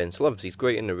everything Vince loves. He's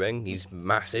great in the ring. He's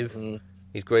massive.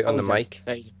 He's great on the mic.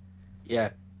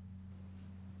 Yeah.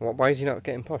 Why is he not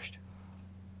getting pushed?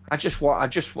 Do you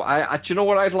know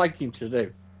what I'd like him to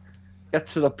do? Get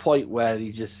to the point where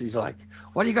he's like,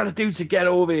 what are you gonna do to get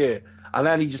over here? And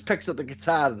then he just picks up the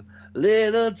guitar and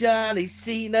Little Johnny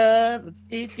Cena.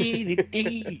 I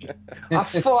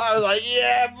was like,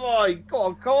 yeah, boy, go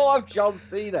on, call up John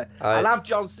Cena and have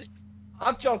John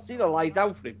Cena lie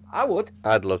down for him. I would.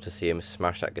 I'd love to see him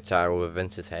smash that guitar over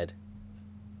Vince's head.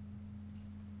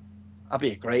 That'd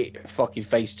be a great fucking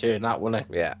face turn, that, wouldn't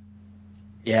it?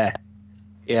 Yeah.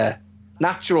 Yeah.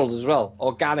 Natural as well,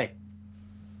 organic.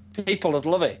 People would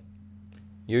love it.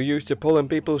 You used to pulling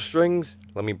people's strings?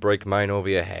 Let me break mine over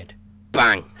your head.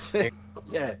 Bang!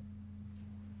 Yeah.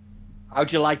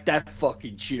 How'd you like that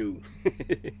fucking tune?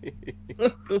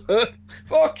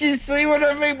 Fucking see what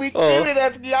I mean? We do it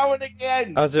every now and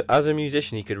again. As a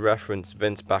musician, he could reference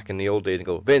Vince back in the old days and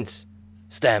go, Vince,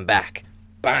 stand back.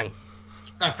 Bang!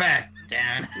 It's a fact,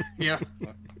 Dan. Yeah.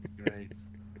 Great.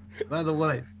 By the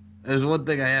way, there's one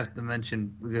thing I have to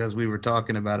mention because we were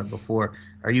talking about it before.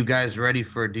 Are you guys ready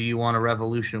for Do You Want a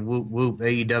Revolution? Whoop whoop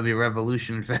AEW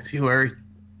Revolution in February?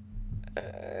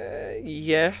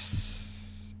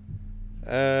 Yes.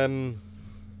 Jericho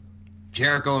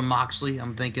and Moxley,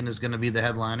 I'm thinking, is going to be the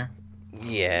headliner.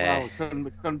 Yeah. Well, it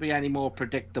couldn't be any more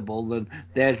predictable than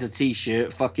there's a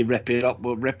T-shirt. Fucking rip it up.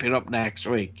 We'll rip it up next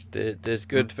week. There's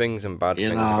good things and bad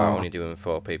things about only doing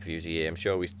 4 pay-per-views a year. I'm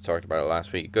sure we talked about it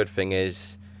last week. Good thing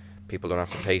is people don't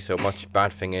have to pay so much.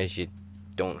 Bad thing is you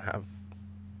don't have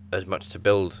as much to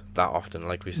build that often,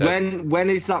 like we said. When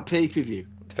is that pay-per-view?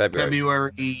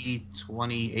 February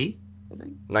 28th, I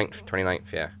think.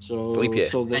 29th, yeah. So Sleep year.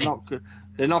 So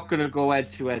they're not going to go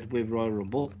head-to-head with Royal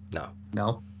Rumble.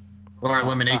 No. Or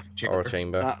Elimination Chamber. Or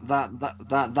Chamber.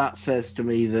 That says to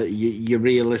me that you're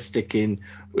realistic in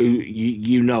who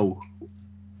you know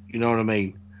what I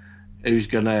mean. Who's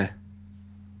gonna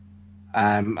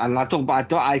and I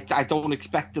don't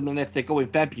expect them. And if they go in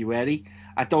February,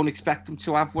 I don't expect them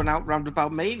to have one out round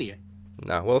about Mania.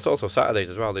 No, well, it's also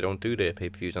Saturdays as well. They don't do their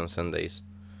pay-per-views on Sundays.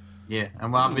 Yeah,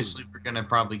 and obviously we're going to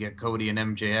probably get Cody and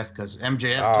MJF because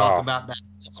MJF talk about that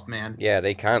list, man. Yeah,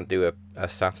 they can't do a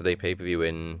Saturday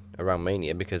pay-per-view around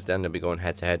Mania because then they'll be going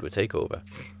head-to-head with TakeOver.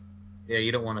 Yeah,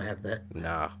 you don't want to have that.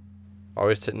 Nah.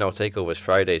 Or TakeOver's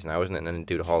Fridays now, isn't it? And then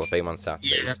do the Hall of Fame on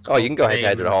Saturdays. Yeah, you can go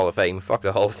head-to-head with the Hall of Fame. Fuck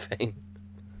the Hall of Fame.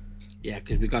 Yeah,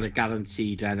 because we got a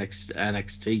guaranteed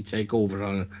NXT TakeOver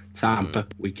on Tampa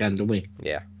weekend, don't we?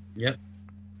 Yeah. Yep.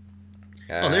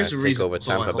 There's a reason. TakeOver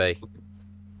Tampa Bay.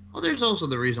 Well, there's also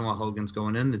the reason why Hogan's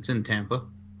going in. It's in Tampa.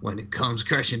 When it comes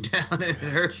crashing down, it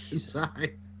hurts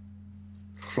inside.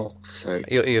 Fuck's sake.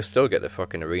 You'll still get the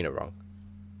fucking arena wrong.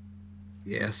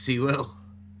 Yes, he will.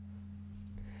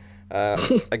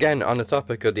 Again, on the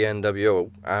topic of the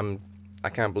NWO, I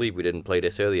can't believe we didn't play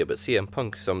this earlier, but CM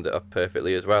Punk summed it up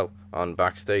perfectly as well on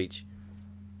Backstage.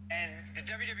 And the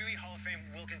WWE Hall of Fame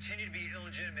will continue to be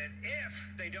illegitimate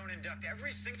if they don't induct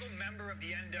every single member of the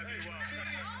NWO.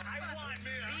 I want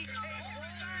BK Wall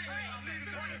Street,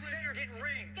 front and center, getting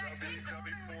ringed.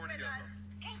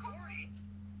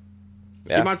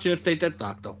 Can you imagine if they did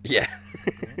that, though? Yeah.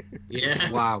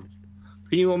 Yeah. Wow.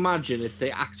 Can you imagine if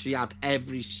they actually had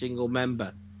every single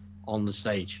member on the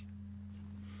stage?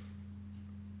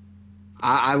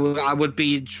 I would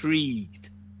be intrigued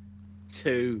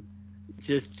to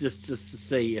just to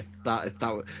see if that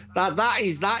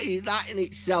in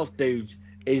itself, dude,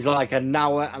 is like an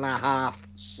hour and a half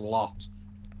slot.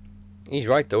 He's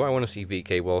right though. I want to see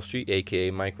VK Wall Street,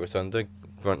 aka Micro Thunder,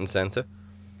 front and center.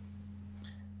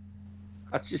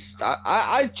 Do you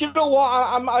know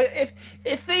what?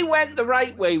 If they went the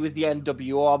right way with the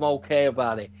NWO, I'm okay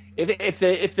about it.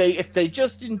 If they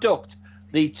just induct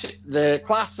the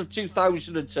class of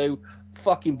 2002,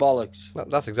 fucking bollocks.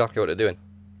 That's exactly what they're doing.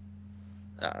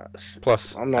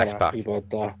 Plus, I'm not X-Pac. happy about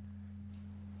that.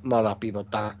 I'm not happy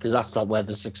about that because that's not where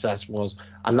the success was,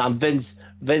 and Vince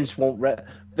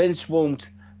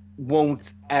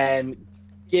won't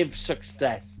give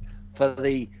success for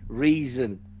the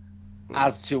reason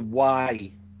as to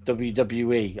why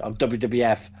WWE and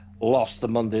WWF lost the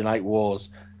Monday Night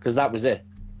Wars, because that was it.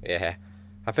 Yeah,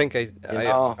 I think I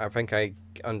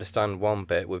understand one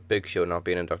bit with Big Show not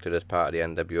being inducted as part of the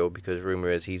NWO, because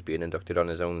rumor is he's being inducted on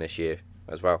his own this year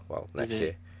as well. Well, next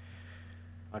year.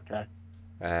 Okay.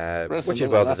 Which is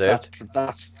well deserved.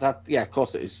 Yeah, of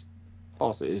course it is. Of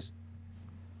course it is.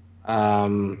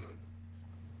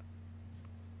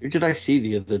 Who did I see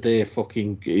the other day?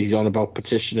 He's on about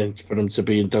petitioning for him to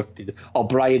be inducted. Oh,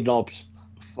 Brian Knobs.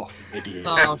 Fucking idiot.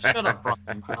 Oh, shut up,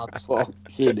 Brian Knobs.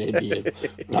 Fucking idiot.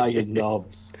 Brian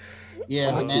Knobs. Yeah,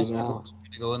 the Nasty Boys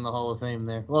going to go in the Hall of Fame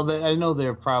there. Well, I know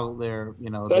they'd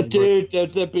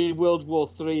be World War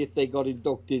III if they got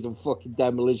inducted in fucking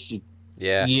Demolition.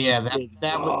 Yeah. Yeah, that would you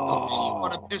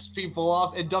want to piss people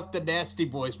off. Induct the Nasty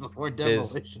Boys before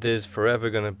Demolition. There's forever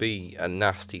going to be a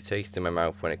nasty taste in my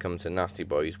mouth when it comes to Nasty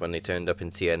Boys when they turned up in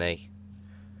TNA.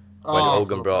 When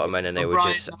Hogan brought them in and they were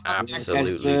just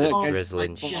absolutely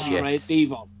drizzling shit.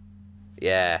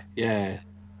 Yeah. Yeah.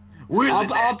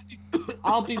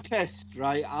 I'll be pissed,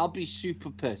 right? I'll be super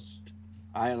pissed.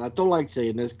 And I don't like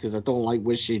saying this because I don't like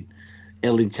wishing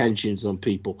ill intentions on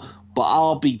people, but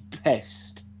I'll be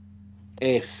pissed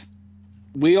if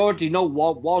we already know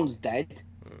one's dead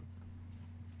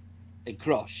in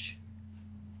Crush,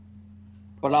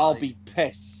 but I'll be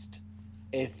pissed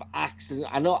if Axe.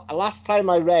 I know last time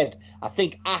I read, I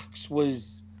think Axe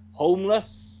was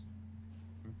homeless.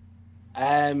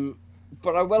 But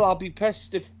I'll be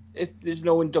pissed if there's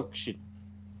no induction.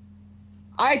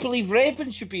 I believe Raven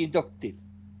should be inducted.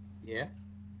 Yeah.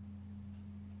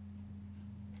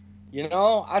 You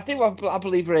know, I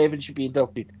believe Raven should be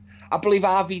inducted. I believe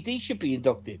RVD should be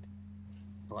inducted.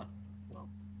 What? Well,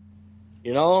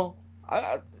 you know,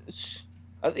 at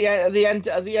the end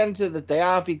of the day,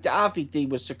 RVD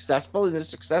was successful in a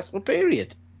successful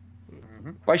period.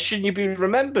 Mm-hmm. Why shouldn't you be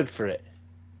remembered for it?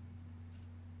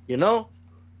 You know.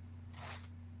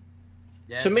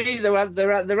 Yeah. To me, there are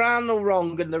no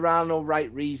wrong and there are no right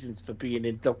reasons for being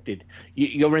inducted.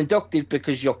 You're inducted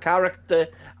because your character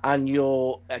and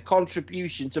your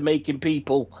contribution to making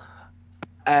people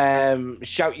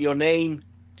shout your name,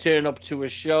 turn up to a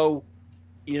show.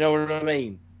 You know what I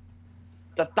mean?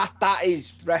 That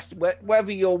is rest.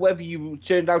 Whether you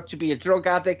turned out to be a drug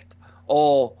addict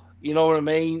or you know what I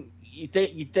mean, you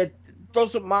did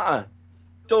doesn't matter.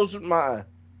 Doesn't matter.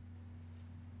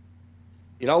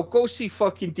 You know, go see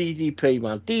fucking DDP,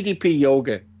 man. DDP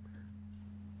yoga.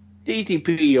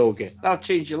 DDP yoga. That'll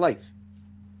change your life.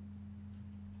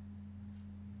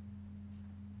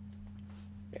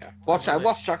 Yeah. I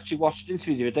actually watched an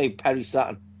interview the other day with Perry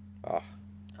Saturn. Oh.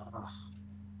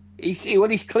 He's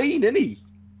clean, isn't he?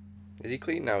 Is he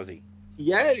clean now, is he?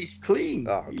 Yeah, he's clean.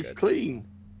 Oh, he's good. clean.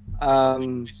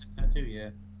 Tattoo,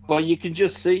 yeah. But you can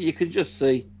just see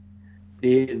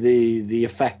the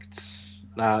effects.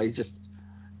 Now he just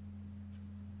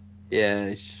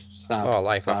it's sad. Oh,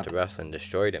 life sad. after wrestling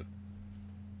destroyed him.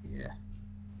 Yeah.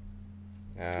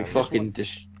 He fucking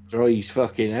destroys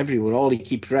fucking everyone. All he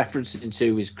keeps referencing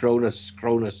to is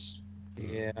Cronus.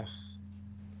 Yeah.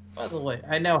 By the way,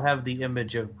 I now have the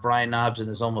image of Brian Knobs and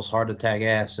his almost heart attack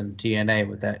ass in TNA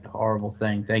with that horrible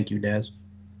thing. Thank you, Des.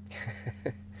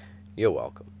 You're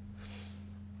welcome.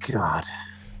 God.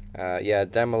 Yeah,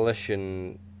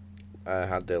 Demolition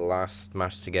had their last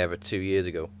match together 2 years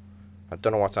ago. I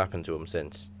don't know what's happened to them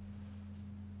since.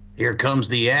 Here comes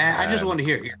the axe. I just want to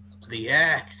hear, here comes the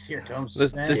axe. Here comes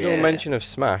There's Smash. no mention of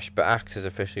Smash, but Axe is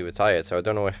officially retired, so I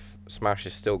don't know if Smash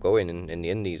is still going in the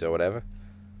Indies or whatever.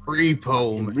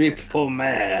 Repo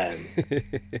Man.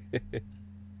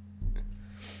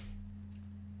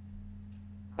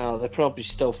 Oh, they probably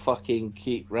still fucking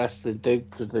keep wrestling, dude,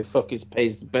 because they fucking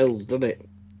pays the bills, doesn't it?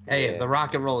 Hey, Yeah. if the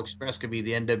Rock and Roll Express could be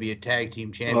the NW Tag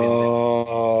Team Champions,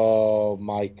 Oh,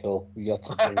 Michael, you got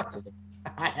to do it to the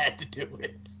I had to do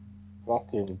it.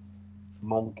 fucking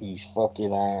monkey's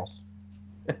fucking ass.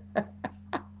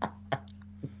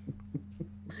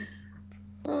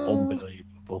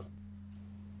 Unbelievable.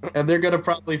 And they're gonna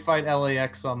probably fight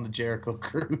LAX on the Jericho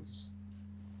Cruise.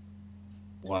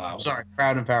 Wow. Sorry,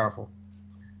 Proud and Powerful.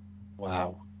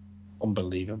 Wow.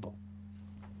 Unbelievable.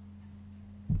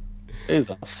 Who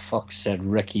the fuck said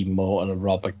Ricky Morton and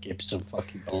Robert Gibson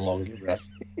fucking belong in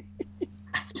wrestling?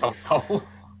 I don't know.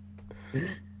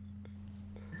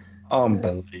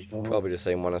 Unbelievable. Probably the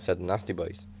same one I said in Nasty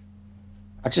Boys.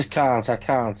 I just can't. I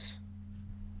can't.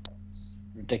 It's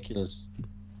ridiculous.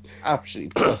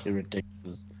 Absolutely fucking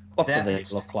ridiculous. What do they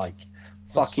That's- look like?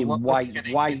 The Fucking sluts white,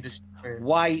 getting white, into-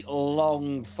 white,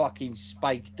 long fucking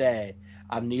spike there,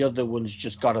 and the other one's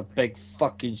just got a big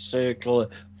fucking circle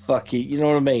of fucking, you know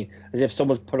what I mean? As if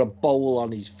someone's put a bowl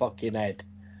on his fucking head,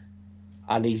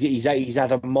 and he's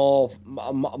had a Marv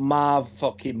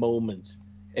fucking moment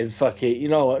in fucking, you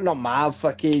know, not Marv,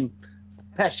 fucking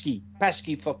pesky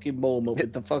fucking moment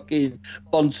with the fucking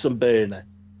Bunsen burner.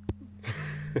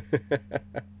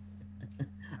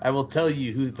 I will tell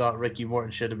you who thought Ricky Morton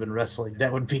should have been wrestling.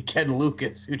 That would be Ken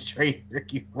Lucas, who trained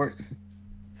Ricky Morton.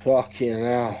 Fucking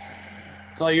hell.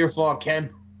 It's all your fault, Ken.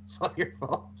 It's all your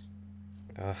fault.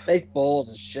 They bored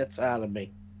the shit out of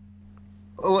me.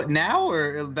 Oh, what, now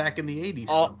or back in the 80s?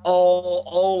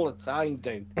 All the time,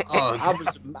 dude. Oh,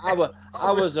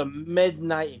 I was a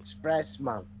Midnight Express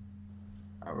man.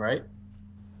 all right.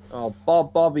 Oh,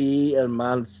 Bobby Eaton,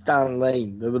 man, Stan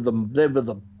Lane. They were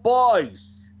the boys.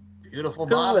 Beautiful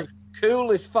Bobby.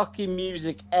 Coolest fucking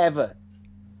music ever.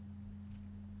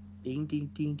 Ding ding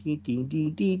ding ding ding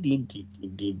ding ding ding ding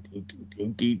ding ding ding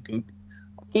ding ding ding.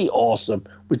 He awesome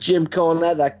with Jim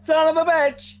Cornette, that son of a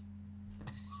bitch.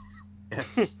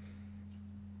 Yes.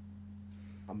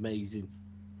 Amazing.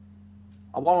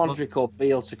 I want Andre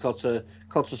Corbeil to cut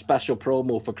a special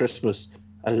promo for Christmas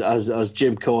as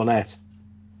Jim Cornette.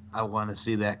 I want to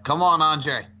see that. Come on,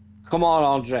 Andre. Come on,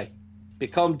 Andre.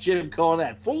 Become Jim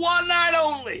Cornette for one night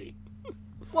only.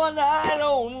 One night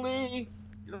only.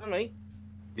 You know what I mean?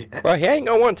 Yes. Well, he ain't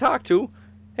gonna want to talk to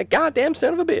that goddamn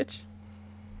son of a bitch.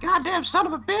 Goddamn son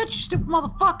of a bitch, you stupid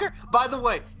motherfucker. By the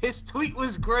way, his tweet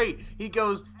was great. He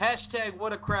goes,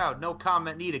 #what a crowd. No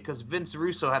comment needed, because Vince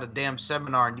Russo had a damn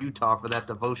seminar in Utah for that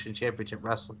Devotion Championship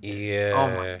Wrestling. Yeah. Oh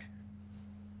my.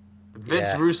 Vince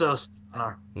Yeah. Russo's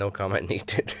seminar. No comment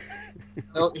needed.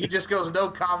 No, he just goes, no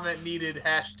comment needed,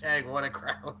 #what a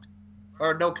crowd.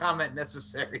 Or no comment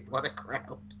necessary, what a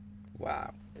crowd.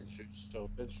 Wow.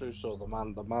 Vince Russo,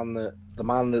 the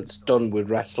man that's done with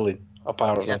wrestling,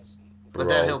 apparently. Yes. But Bro.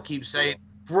 then he'll keep saying,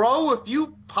 bro, if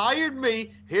you hired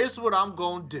me, here's what I'm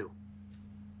going to do.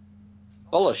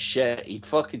 Full of shit. He'd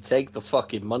fucking take the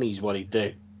fucking money is what he'd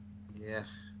do. Yeah.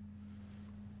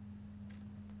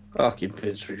 Fucking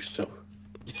Vince Russo.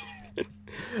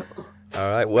 All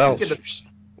right. Well,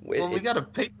 Well, we got a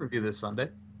pay-per-view this Sunday.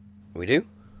 we do.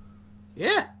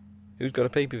 Yeah. Who's got a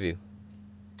pay-per-view?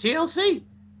 TLC.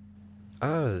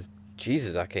 Oh,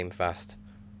 Jesus, that came fast.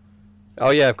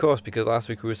 Oh yeah, of course, because last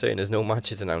week we were saying there's no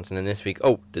matches announced, and then this week,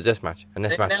 oh, there's this match, and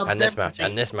this They match, announced and this match, everything.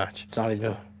 and this match.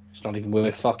 It's not even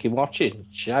worth fucking watching.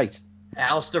 Shite.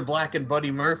 Aleister Black and Buddy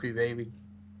Murphy, baby.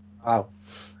 Wow.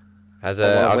 As What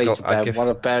a I'll way go, to I'll bury, give, what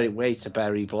a bury, way to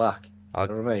bury Black. I'll-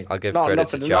 You know what I mean? I'll give not, credit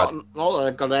nothing, to Chad. not that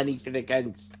I've got anything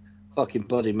against fucking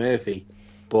Buddy Murphy,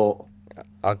 but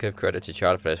I'll give credit to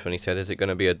Chad for this when he said, "Is it going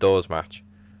to be a doors match?"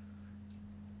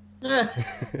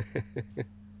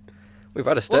 We've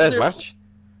had a stairs match.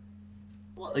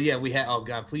 Well, yeah, we had. Oh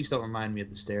God, please don't remind me of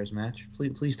the stairs match.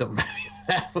 Please don't remind me.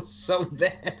 That was so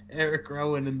bad. Eric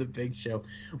Rowan and the Big Show.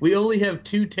 We only have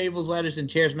 2 tables, ladders, and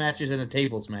chairs matches and a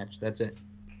tables match. That's it.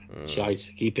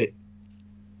 shite. Keep it.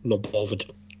 Not bothered.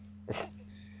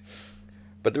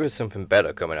 But there is something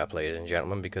better coming up, ladies and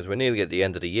gentlemen, because we're nearly at the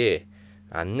end of the year.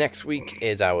 And next week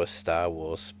is our Star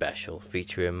Wars special,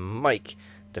 featuring Mike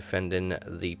defending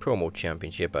the promo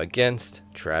championship against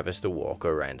Travis the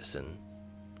Walker Anderson.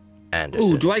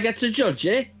 Ooh, do I get to judge,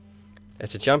 eh?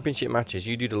 It's a championship matches.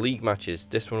 You do the league matches.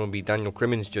 This one will be Daniel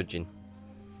Crimmins judging.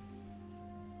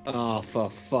 Oh, for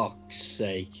fuck's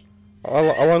sake.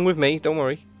 Along with me, don't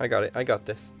worry. I got it. I got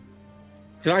this.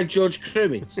 Can I judge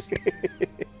Crimmins?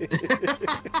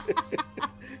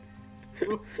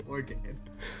 Poor Dan.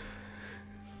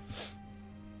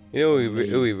 You know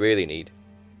who we really need?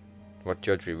 What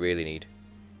judge we really need?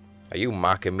 Are you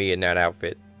mocking me in that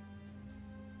outfit?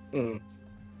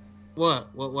 What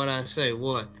I say?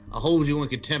 What? I hold you in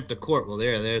contempt of court. Well,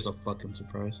 there's a fucking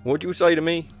surprise. What'd you say to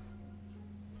me?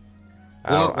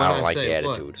 I don't like the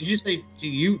attitude. What? Did you say to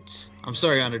Utes? I'm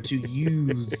sorry, Honor, to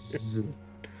use.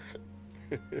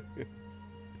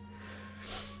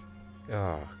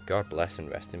 Oh, God bless and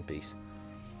rest in peace.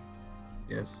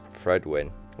 Yes. Fred Wynn,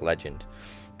 legend.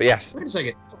 But yes. Wait a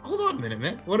second. Hold on a minute,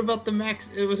 man. What about the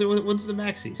Max? When's the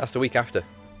Maxis? That's the week after.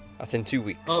 That's in 2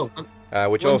 weeks. Oh.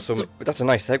 Which also, that's a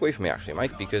nice segue for me actually,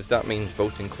 Mike, because that means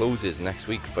voting closes next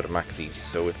week for the Maxis.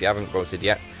 So if you haven't voted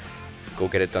yet, go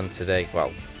get it done today.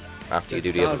 Well, after you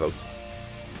do the other vote.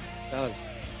 Does.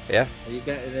 Yeah. Are you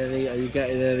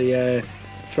getting any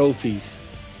trophies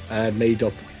made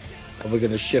up? Are we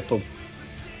going to ship them?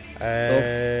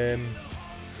 Do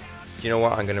you know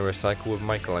what? I'm going to recycle with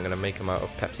Michael. I'm going to make them out of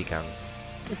Pepsi cans.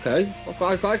 Okay,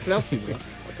 I can help you with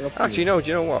that. Actually, no. Do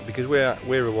you know what? Because we're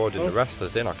rewarding the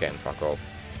wrestlers. They're not getting fuck all.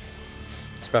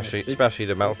 Especially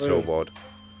the Meltzer award.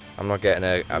 I'm not getting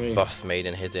a bust made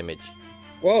in his image.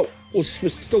 Well, we're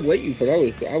still waiting for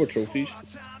our trophies.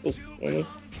 Oh,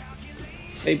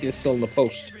 maybe it's still in the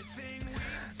post.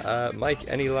 Mike,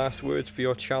 any last words for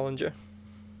your challenger?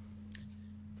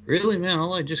 Really, man,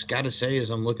 all I just got to say is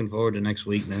I'm looking forward to next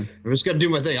week, man. I'm just going to do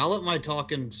my thing. I'll let my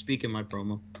talk and speak in my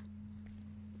promo.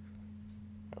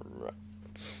 Right.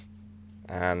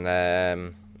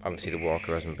 And obviously the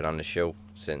Walker hasn't been on the show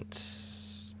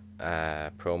since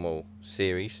promo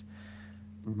series.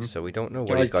 Mm-hmm. So we don't know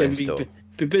what he's got in store.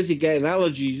 Be busy getting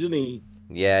allergies, isn't he?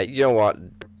 Yeah, you know what?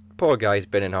 Poor guy's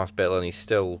been in hospital and he's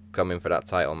still coming for that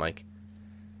title, Mike.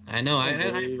 I know. I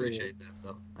appreciate that,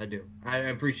 though. I do. I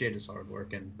appreciate his hard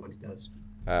work and what he does.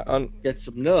 Get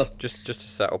some nuts. Just to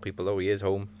settle people, though, he is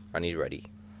home and he's ready.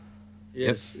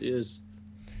 Yes, he is.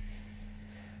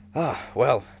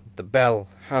 Well, the bell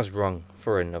has rung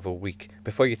for another week.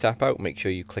 Before you tap out, make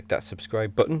sure you click that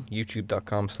subscribe button,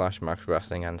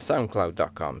 youtube.com/MaxWrestling and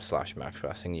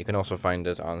soundcloud.com/MaxWrestling. You can also find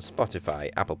us on Spotify,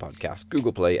 Apple Podcasts,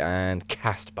 Google Play, and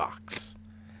CastBox.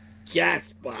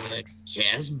 CastBox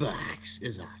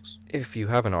is ours. If you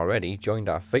haven't already, join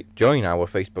our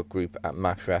Facebook group at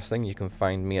Max Wrestling. You can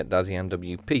find me at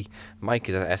DazzyMWP. Mike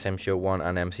is at SM Show 1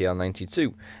 and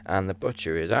MCL92. And the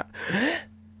Butcher is at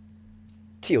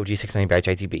TOG69 by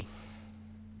JTB.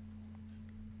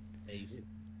 Amazing.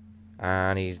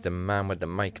 And he's the man with the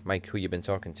mic. Mike, who you been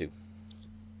talking to?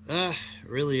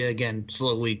 Really, again,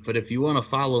 slow week. But if you want to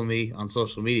follow me on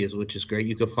social medias, which is great,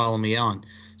 you can follow me on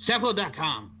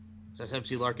SoundCloud.com. That's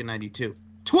MC Larkin92.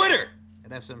 Twitter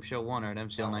at SM Show 1 or at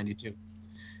MCL92.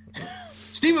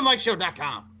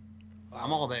 StevenMikeShow.com.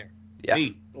 I'm all there. Yeah.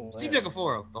 Me, Steve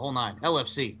Nicaforo, the whole nine.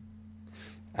 LFC.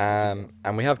 And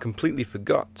we have completely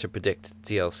forgot to predict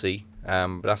TLC.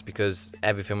 But that's because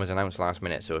everything was announced last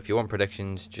minute. So if you want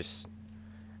predictions, just,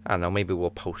 I don't know, maybe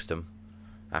we'll post them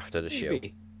after the show.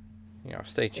 You know,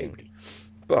 stay tuned. Maybe.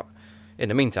 But in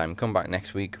the meantime, come back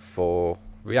next week for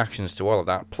reactions to all of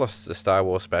that, plus the Star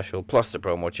Wars special, plus the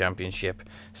promo championship.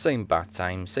 Same bat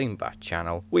time, same bat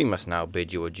channel. We must now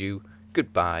bid you adieu.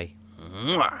 Goodbye.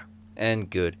 Mwah, and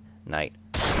good night.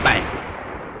 Bang.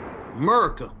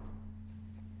 America.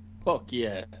 Fuck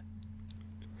yeah.